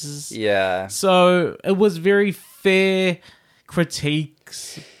face. Yeah. So it was very fair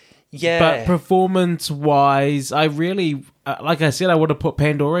critiques. Yeah. But performance-wise, I really, like I said, I would have put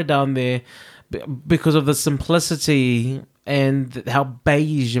Pandora down there because of the simplicity and how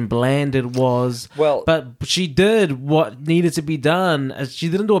beige and bland it was. Well, but she did what needed to be done. She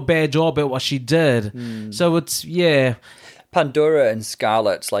didn't do a bad job at what she did. So it's, yeah. Pandora and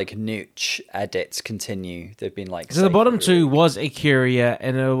Scarlett's like nooch edits continue. They've been like... So the bottom 2 was A'keria,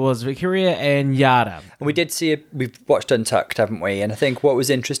 and it was A'keria and Yara. And we did see, we've watched Untucked, haven't we? And I think what was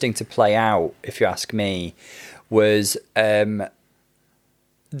interesting to play out, if you ask me, was the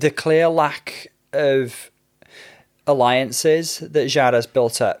clear lack of alliances that Jara's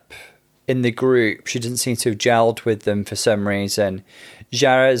built up in the group. She doesn't seem to have gelled with them for some reason.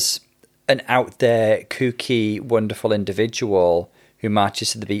 Jara's an out there, kooky, wonderful individual who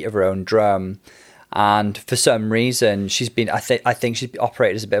marches to the beat of her own drum. And for some reason, she's been, I think she's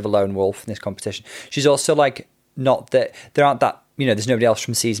operated as a bit of a lone wolf in this competition. She's also like, not that, there aren't that, there's nobody else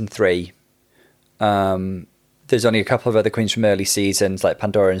from season 3. There's only a couple of other queens from early seasons, like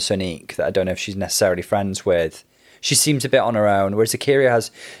Pandora and Sonique, that I don't know if she's necessarily friends with. She seems a bit on her own, whereas A'keria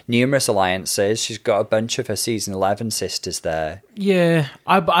has numerous alliances. She's got a bunch of her season 11 sisters there. Yeah,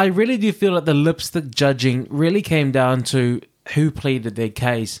 I really do feel like the lipstick judging really came down to who pleaded their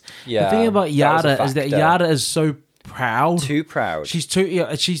case. Yeah, the thing about that was a Yara is that factor. Yara is so proud. Too proud. She's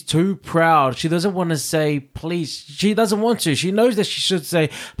too proud. She doesn't want to say please. She doesn't want to. She knows that she should say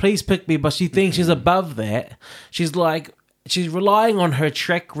please pick me, but she thinks she's above that. She's like, she's relying on her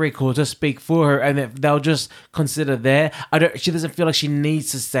track record to speak for her, and that they'll just consider that. She doesn't feel like she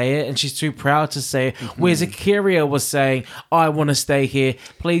needs to say it, and she's too proud to say it. Whereas Akira was saying, I want to stay here.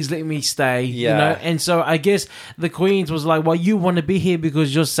 Please let me stay. Yeah. You know? And so I guess the Queens was like, well, you want to be here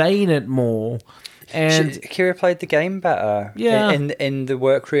because you're saying it more. And Kira played the game better in the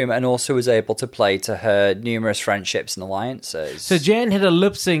workroom, and also was able to play to her numerous friendships and alliances. so Jan had a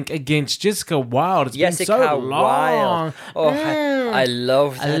lip sync against Jessica Wilde. It's been so long. Wilde. Oh, I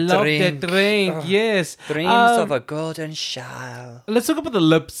love that drink. That drink. Oh, Yes. Dreams of a golden shower. Let's talk about the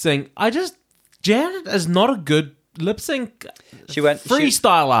lip sync. Janet is not a good lip sync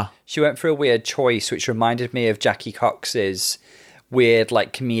freestyler. She went for a weird choice, which reminded me of Jackie Cox's weird,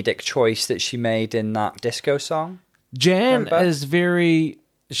 like, comedic choice that she made in that disco song. Jan is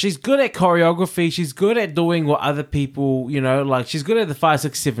she's good at choreography. She's good at doing what other people, like she's good at the 5,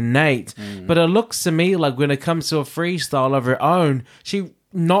 6, 7, 8. But it looks to me like when it comes to a freestyle of her own, she's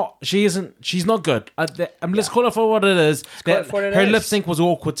not good. Let's call it for what it is. Her lip sync was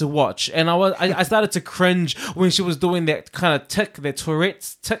awkward to watch, and I started to cringe when she was doing that kind of tick, that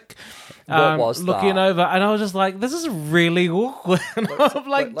Tourette's tick. What was looking that? over, and I was just like, this is really awkward. And I'm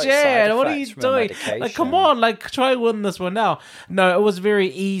like, Jan, what are you doing? Like, come on, like, try and win this one now. No, it was very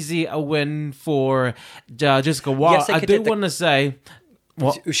easy a win for Jessica Wilde. I do want to say,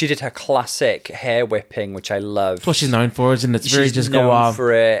 what? She did her classic hair whipping, which I love. That's what she's known for, isn't it? It's very Jessica known Wilde.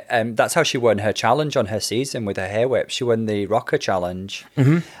 for it. That's how she won her challenge on her season with her hair whip. She won the Rocker Challenge.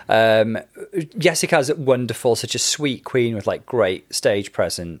 Jessica's wonderful, such a sweet queen with like great stage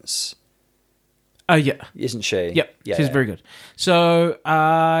presence. Yeah. Isn't she? Yep. Yeah, she's very good. So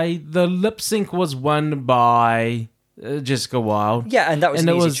the lip sync was won by Jessica Wilde. Yeah, and that was an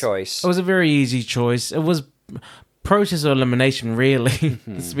easy choice. It was a very easy choice. It was process of elimination, really,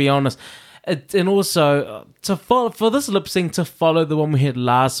 to be honest. And also, for this lip sync to follow the one we had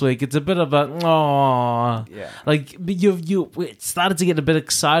last week, it's a bit of a, like, you started to get a bit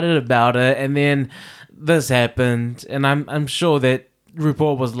excited about it, and then this happened, and I'm sure that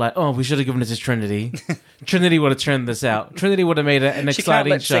RuPaul was like, oh, we should have given it to Trinity. Trinity would have turned this out. Trinity would have made it an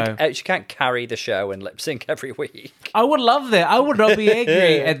exciting show. She can't carry the show and lip sync every week. I would love that. I would not be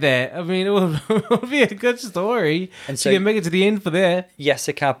angry at that. I mean, it would be a good story. And so she can make it to the end for that.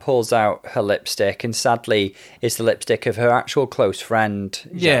 Jessica pulls out her lipstick, and sadly, it's the lipstick of her actual close friend,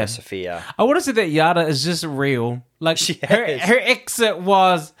 Yara Sofia. I want to say that Yara is just real. Like, her exit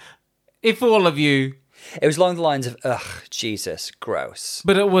was, if all of you. It was along the lines of, ugh, Jesus, gross.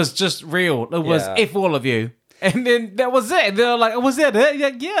 But it was just real. It was, if all of you. And then that was it. They were like, was that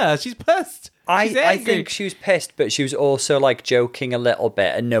it? Yeah, she's pissed. I think she was pissed, but she was also like joking a little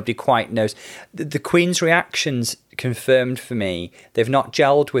bit, and nobody quite knows. The Queen's reactions confirmed for me they've not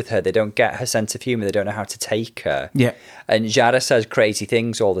gelled with her. They don't get her sense of humour. They don't know how to take her. Yeah. And Jada says crazy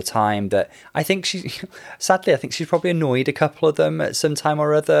things all the time that I think sadly, I think she's probably annoyed a couple of them at some time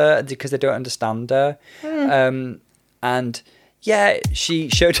or other because they don't understand her. And yeah, she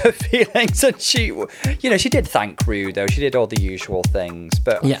showed her feelings, and she did thank Rue, though. She did all the usual things.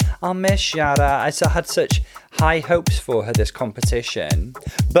 But I'll miss Yara. I had such high hopes for her this competition.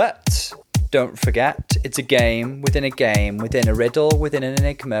 But don't forget, it's a game, within a riddle, within an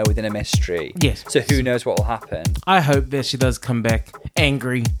enigma, within a mystery. Yes. So who knows what will happen? I hope that she does come back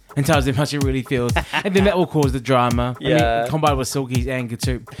angry and tells them how she really feels. And then that will cause the drama. Yeah. I mean, combined with Silky's anger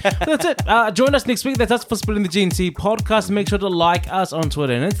too. So that's it. Join us next week. That's us for Splitting the GNT podcast. Make sure to like us on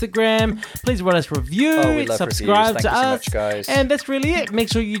Twitter and Instagram. Please write us a review. We love subscribe reviews. to Thank you so us. much, guys. And that's really it. Make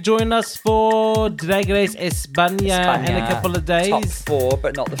sure you join us for Drag Race España in a couple of days. Top 4,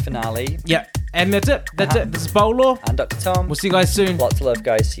 but not the finale. Yeah. And that's it. That's it. This is Bolo. And Dr. Tom. We'll see you guys soon. Lots of love,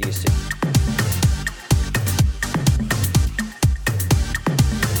 guys. See you soon.